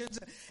occasions.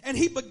 And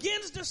he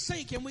begins to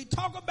sink, and we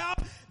talk about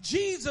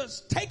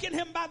Jesus taking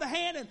him by the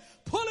hand and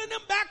pulling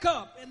him back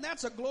up. And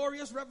that's a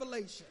glorious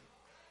revelation.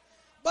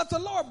 But the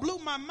Lord blew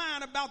my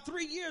mind about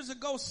 3 years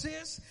ago,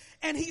 sis.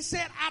 And he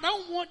said, I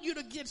don't want you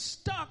to get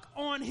stuck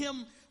on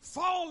him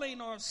falling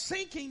or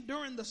sinking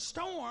during the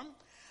storm.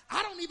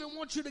 I don't even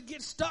want you to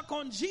get stuck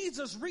on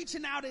Jesus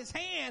reaching out his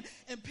hand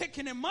and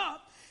picking him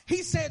up.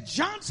 He said,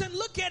 Johnson,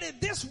 look at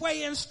it this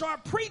way and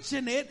start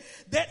preaching it,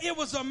 that it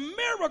was a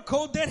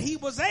miracle that he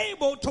was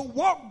able to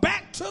walk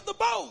back to the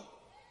boat.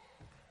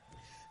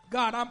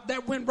 God,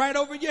 that went right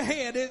over your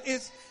head.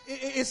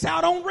 It's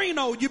out on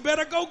Reno. You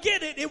better go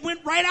get it. It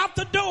went right out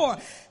the door.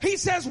 He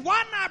says,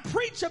 why not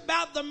preach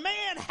about the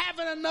man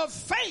having enough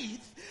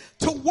faith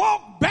to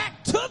walk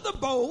back to the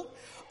boat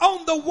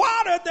on the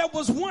water that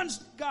was once,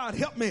 God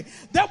help me,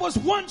 that was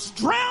once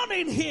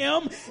drowning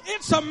him?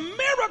 It's a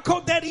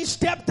miracle that he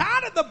stepped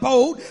out of the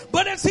boat,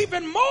 but it's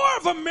even more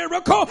of a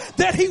miracle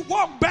that he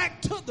walked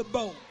back to the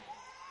boat.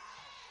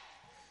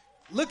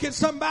 Look at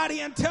somebody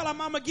and tell them,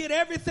 I'm going to get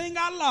everything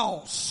I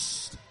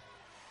lost.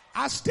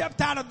 I stepped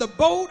out of the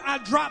boat. I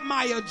dropped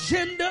my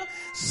agenda.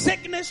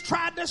 Sickness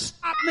tried to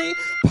stop me.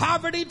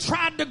 Poverty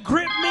tried to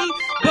grip me.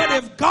 But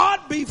if God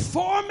be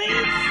for me,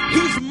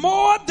 he's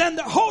more than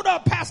the... Hold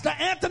up, Pastor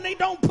Anthony.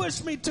 Don't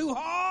push me too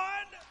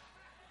hard.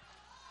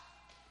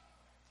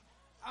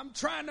 I'm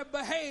trying to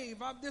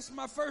behave. This is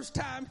my first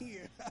time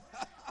here.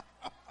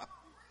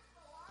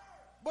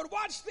 But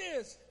watch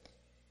this.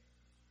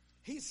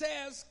 He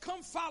says,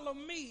 come follow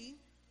me,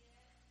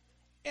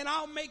 and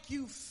I'll make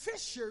you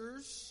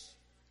fishers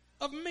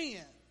of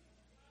men.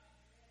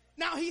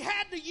 Now, he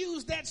had to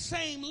use that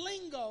same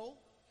lingo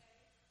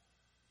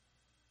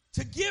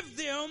to give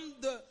them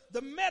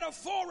the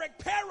metaphoric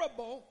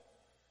parable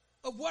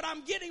of what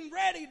I'm getting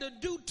ready to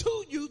do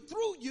to you,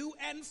 through you,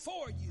 and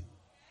for you.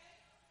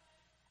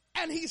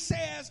 And he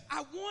says,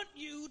 I want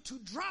you to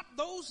drop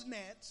those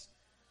nets,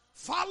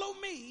 follow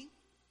me,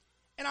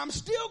 and I'm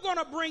still going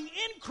to bring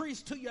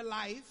increase to your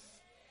life.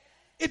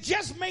 It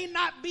just may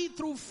not be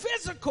through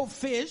physical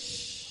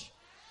fish,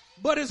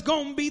 but it's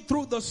going to be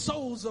through the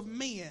souls of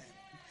men.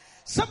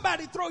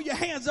 Somebody throw your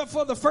hands up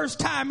for the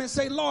first time and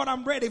say, Lord,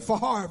 I'm ready for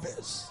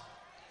harvest.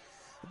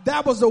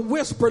 That was a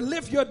whisper.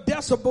 Lift your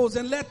decibels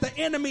and let the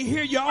enemy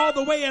hear you all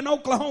the way in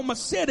Oklahoma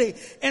City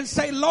and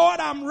say, Lord,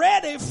 I'm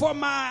ready for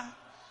my...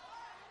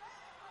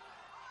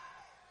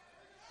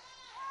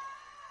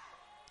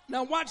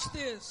 Now watch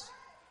this.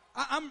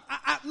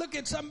 I look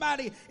at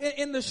somebody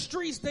in the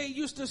streets. They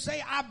used to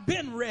say, I've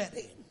been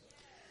ready.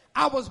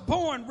 I was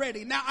born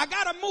ready. Now I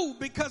got to move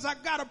because I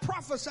got to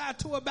prophesy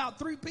to about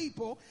 3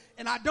 people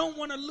and I don't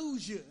want to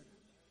lose you.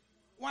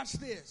 Watch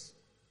this.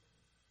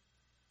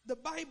 The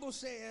Bible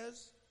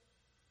says,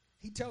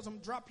 he tells them,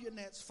 drop your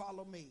nets,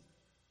 follow me.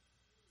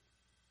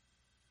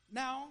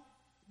 Now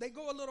they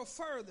go a little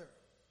further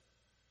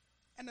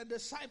and the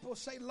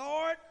disciples say,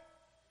 Lord,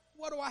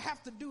 what do I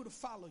have to do to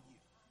follow you?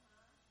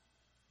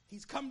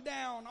 He's come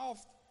down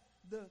off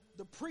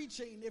the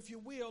preaching, if you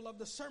will, of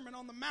the Sermon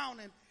on the Mount.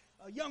 And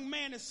a young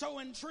man is so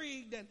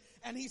intrigued.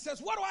 And he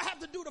says, what do I have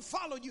to do to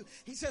follow you?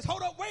 He says,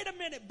 hold up, wait a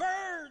minute.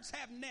 Birds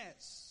have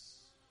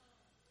nests.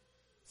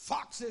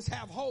 Foxes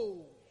have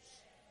holes.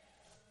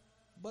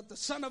 But the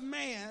Son of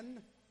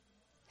Man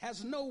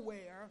has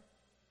nowhere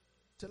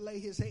to lay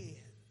his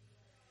head.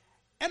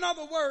 In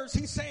other words,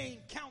 he's saying,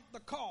 count the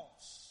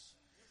cost.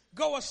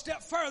 go a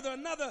step further.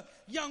 Another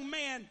young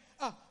man,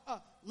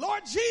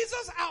 Lord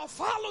Jesus, I'll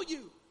follow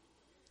you,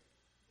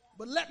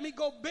 but let me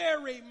go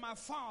bury my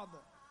father.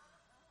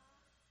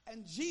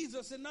 And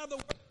Jesus, in other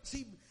words,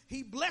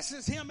 he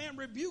blesses him and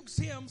rebukes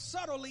him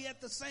subtly at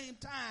the same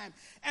time.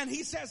 And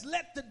he says,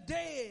 let the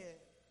dead,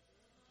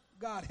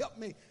 God help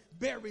me,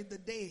 bury the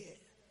dead.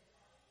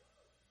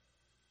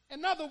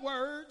 In other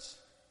words,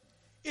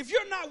 if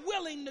you're not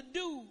willing to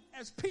do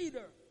as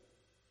Peter,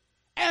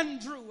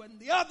 Andrew, and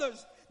the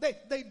others,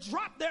 they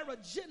drop their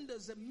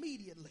agendas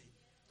immediately.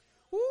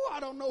 Ooh, I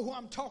don't know who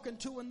I'm talking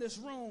to in this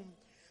room,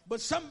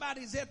 but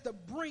somebody's at the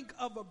brink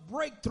of a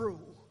breakthrough.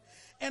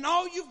 And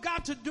all you've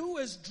got to do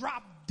is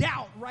drop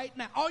doubt right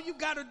now. All you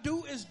got to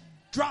do is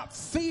drop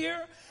fear.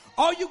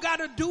 All you got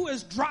to do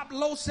is drop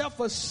low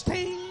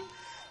self-esteem.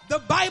 The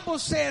Bible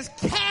says,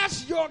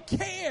 cast your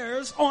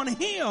cares on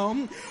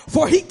him,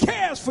 for he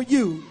cares for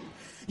you.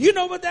 You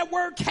know what that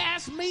word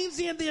cast means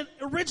in the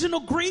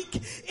original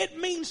Greek? It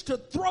means to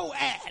throw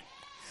at,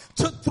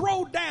 to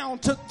throw down,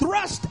 to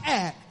thrust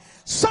at.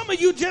 Some of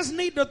you just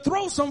need to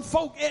throw some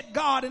folk at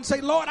God and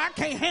say, Lord, I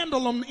can't handle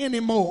them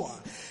anymore.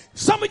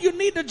 Some of you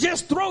need to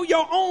just throw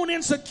your own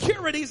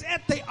insecurities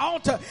at the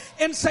altar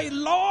and say,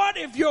 Lord,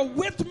 if you're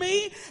with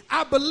me,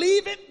 I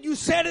believe it. You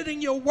said it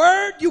in your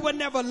word. You will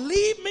never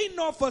leave me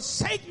nor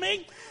forsake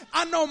me.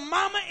 I know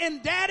mama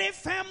and daddy,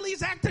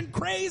 family's acting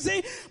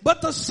crazy,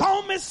 but the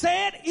psalmist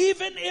said,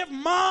 even if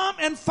mom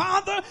and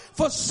father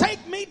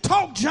forsake me,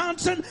 talk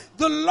Johnson,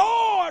 the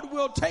Lord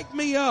will take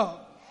me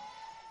up.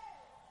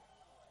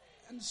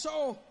 And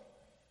so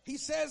he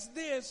says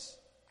this,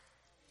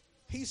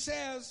 he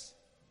says,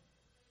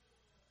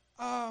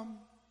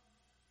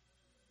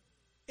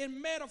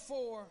 in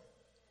metaphor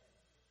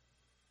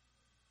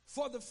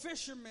for the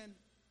fishermen,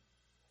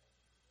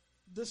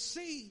 the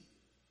sea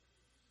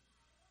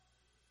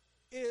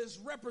is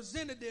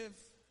representative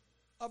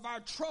of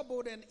our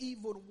troubled and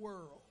evil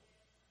world.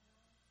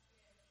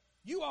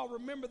 You all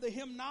remember the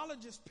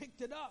hymnologist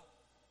picked it up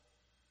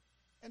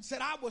and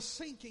said, I was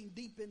sinking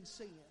deep in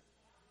sin.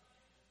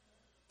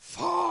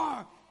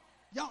 Far,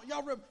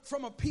 y'all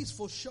from a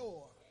peaceful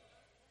shore.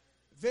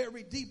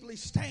 Very deeply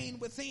stained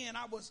within,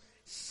 I was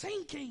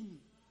sinking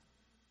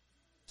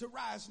to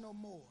rise no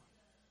more.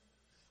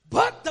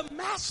 But the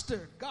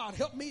master, God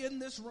help me in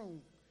this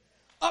room,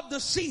 of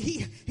the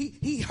sea,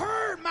 he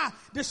heard my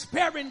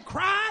despairing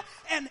cry,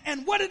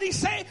 and what did he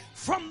say?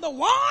 From the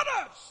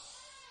waters,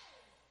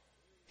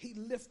 he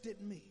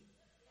lifted me.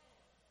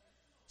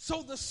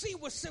 So the sea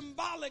was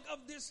symbolic of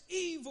this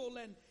evil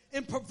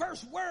and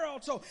perverse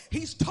world. So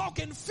he's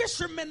talking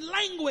fisherman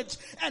language,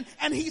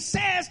 and he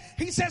says,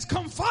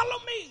 come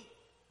follow me.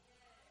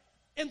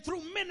 And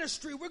through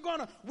ministry, we're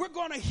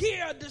gonna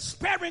hear a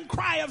despairing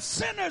cry of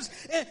sinners,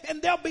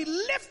 and they'll be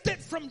lifted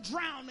from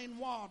drowning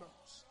waters.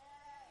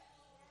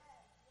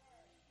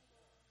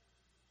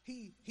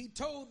 He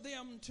told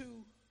them to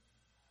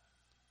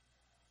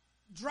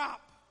drop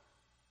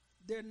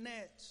their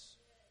nets,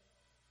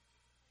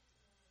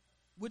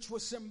 which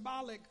was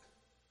symbolic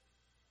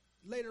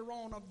later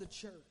on of the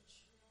church.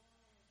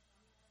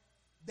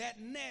 That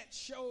net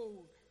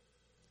showed,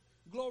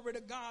 glory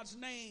to God's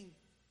name,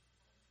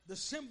 the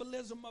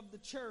symbolism of the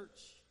church.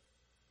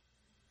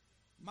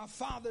 My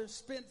father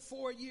spent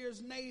 4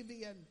 years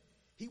Navy, and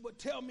he would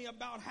tell me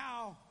about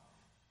how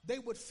they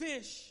would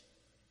fish.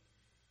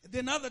 And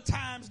then other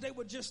times they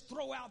would just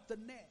throw out the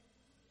net.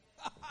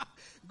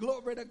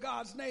 Glory to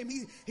God's name.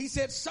 He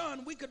said,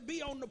 son, we could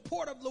be on the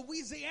port of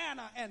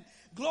Louisiana, and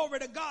glory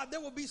to God, there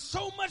will be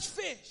so much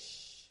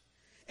fish.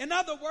 In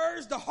other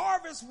words, the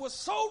harvest was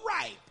so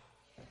ripe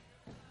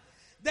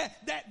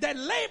that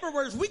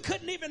laborers, we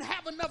couldn't even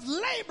have enough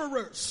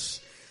laborers.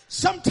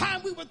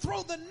 Sometimes we would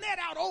throw the net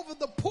out over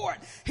the port.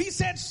 He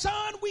said,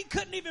 son, we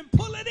couldn't even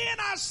pull it in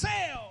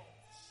ourselves.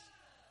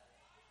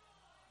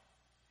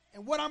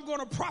 And what I'm going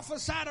to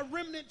prophesy to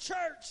Remnant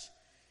Church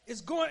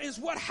is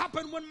what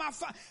happened when my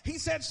father, he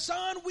said,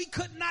 son, we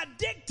could not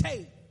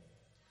dictate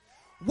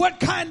what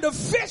kind of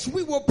fish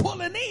we were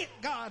pulling in.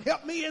 God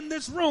help me in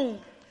this room.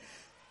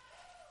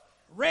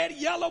 Red,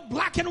 yellow,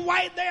 black, and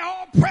white, they're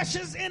all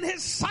precious in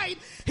his sight.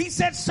 He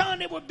said,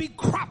 son, it would be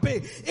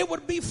crappie, it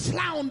would be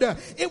flounder,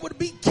 it would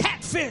be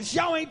catfish.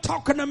 Y'all ain't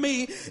talking to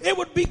me. It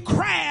would be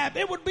crab,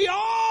 it would be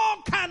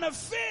all kind of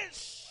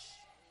fish.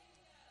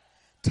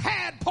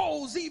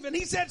 Tadpoles even.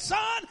 He said,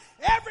 son,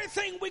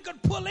 everything we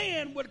could pull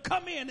in would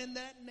come in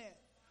that net.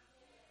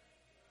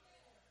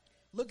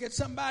 Look at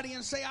somebody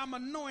and say, I'm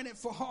anointed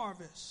for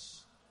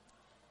harvest.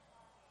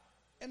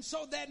 And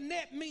so that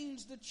net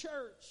means the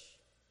church.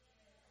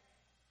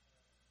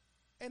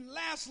 And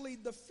lastly,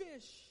 the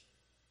fish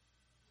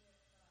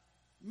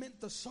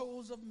meant the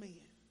souls of men.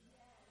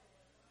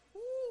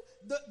 Ooh,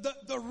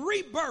 the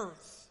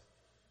rebirth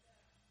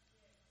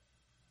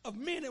of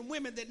men and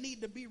women that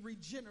need to be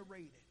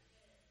regenerated.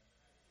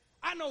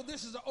 I know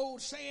this is an old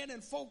saying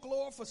and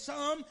folklore for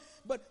some,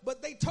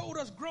 but they told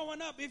us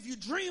growing up, if you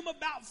dream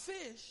about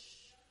fish,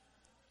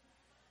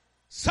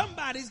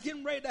 somebody's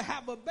getting ready to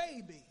have a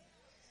baby.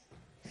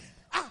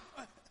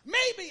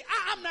 Maybe,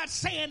 I'm not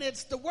saying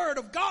it's the word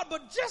of God,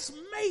 but just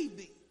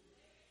maybe,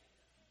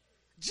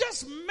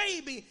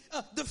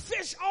 the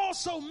fish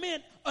also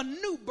meant a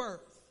new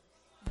birth.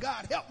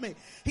 God help me.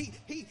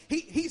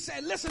 He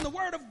said, listen, the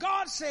word of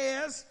God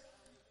says,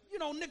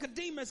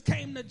 Nicodemus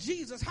came to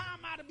Jesus. How am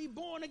I to be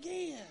born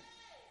again?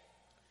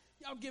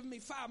 Y'all give me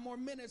 5 more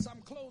minutes.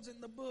 I'm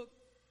closing the book.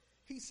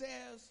 He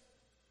says,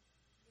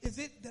 is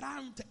it that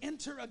I'm to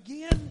enter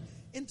again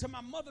into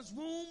my mother's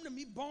womb to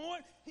be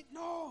born?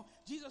 No.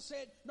 Jesus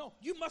said, no,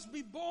 you must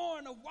be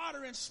born of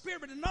water and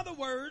spirit. In other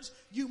words,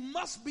 you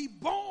must be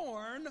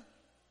born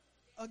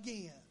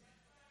again.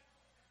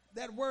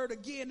 That word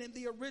again in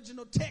the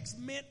original text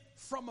meant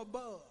from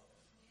above.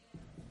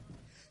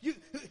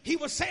 He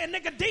was saying,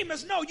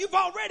 Nicodemus, no, you've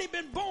already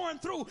been born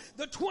through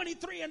the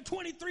 23 and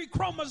 23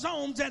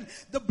 chromosomes and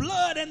the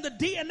blood and the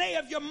DNA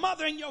of your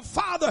mother and your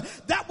father.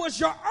 That was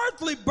your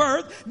earthly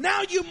birth.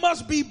 Now you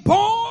must be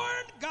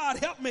born, God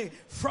help me,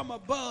 from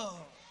above.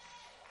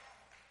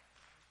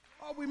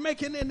 Are we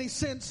making any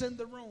sense in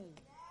the room?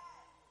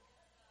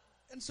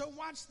 And so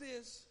watch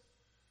this,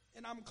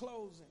 and I'm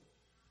closing.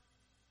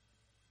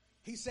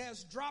 He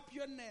says, drop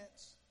your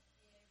nets,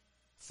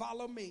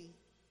 follow me.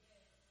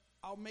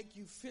 I'll make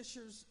you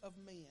fishers of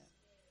men.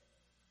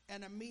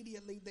 And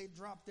immediately they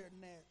dropped their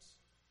nets.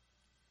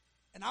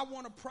 And I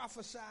want to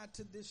prophesy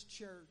to this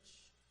church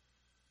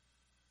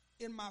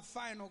in my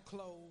final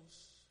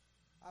close.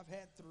 I've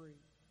had 3.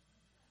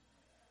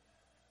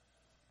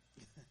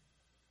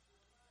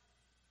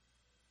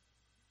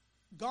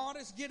 God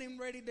is getting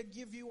ready to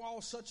give you all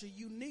such a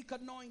unique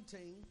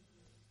anointing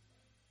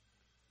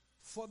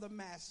for the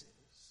masses.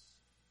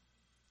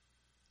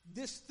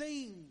 This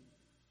theme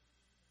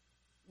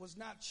was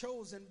not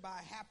chosen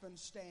by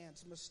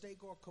happenstance,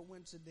 mistake, or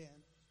coincidence.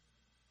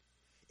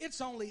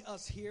 It's only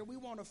us here. We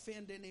won't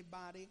offend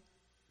anybody.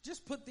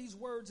 Just put these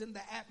words in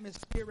the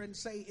atmosphere and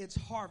say, it's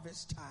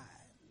harvest time.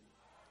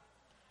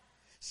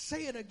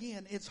 Say it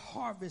again, it's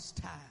harvest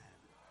time.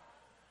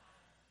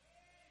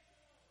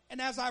 And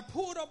as I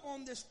pulled up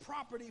on this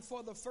property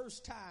for the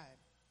first time,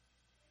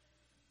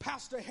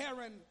 Pastor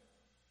Heron,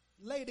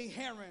 Lady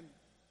Heron,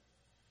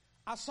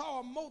 I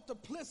saw a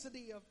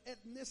multiplicity of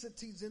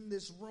ethnicities in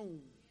this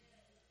room.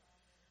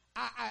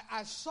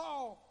 I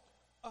saw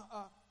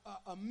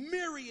a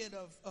myriad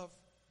of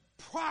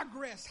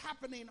progress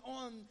happening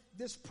on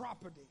this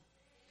property.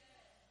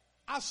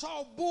 I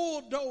saw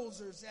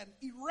bulldozers and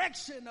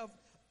erection of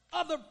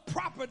other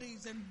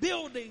properties and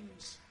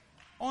buildings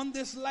on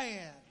this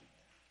land.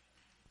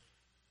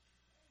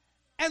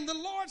 And the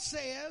Lord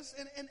says,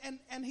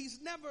 and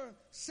he's never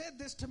said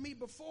this to me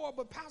before,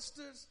 but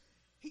pastors,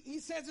 he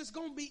says it's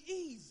going to be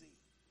easy.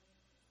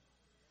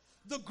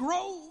 The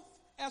growth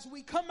as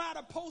we come out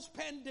of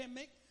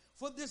post-pandemic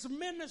for this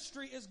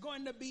ministry is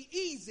going to be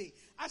easy.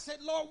 I said,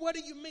 Lord, what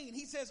do you mean?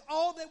 He says,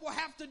 all they will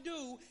have to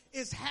do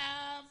is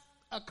have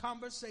a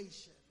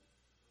conversation.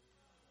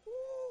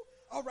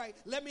 All right,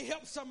 let me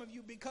help some of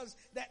you because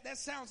that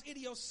sounds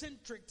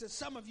idiosyncratic to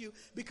some of you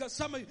because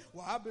some of you,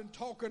 well, I've been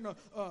talking to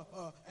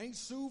Aunt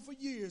Sue for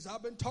years.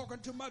 I've been talking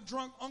to my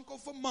drunk uncle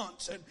for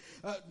months. And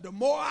the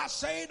more I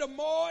say, the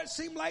more it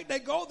seems like they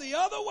go the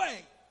other way.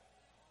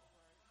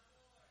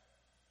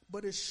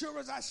 But as sure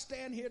as I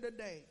stand here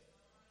today,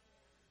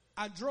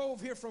 I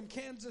drove here from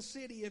Kansas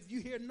City, if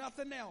you hear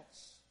nothing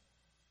else,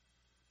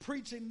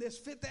 preaching this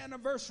 5th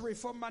anniversary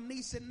for my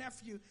niece and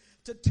nephew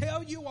to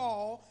tell you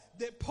all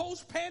that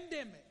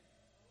post-pandemic,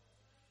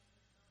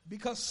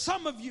 because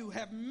some of you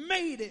have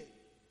made it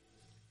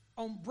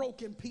on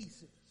broken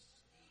pieces.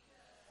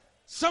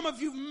 Some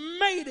of you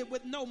made it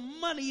with no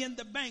money in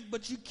the bank,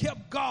 but you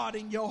kept God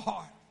in your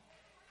heart.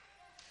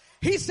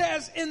 He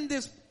says in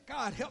this,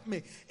 God help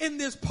me, in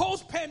this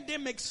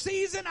post-pandemic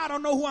season, I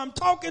don't know who I'm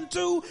talking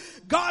to,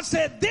 God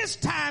said this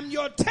time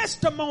your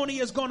testimony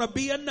is going to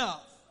be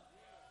enough.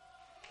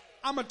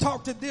 I'm going to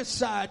talk to this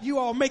side. You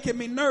all making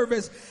me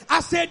nervous.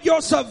 I said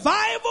your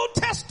survival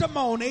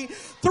testimony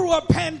through a pandemic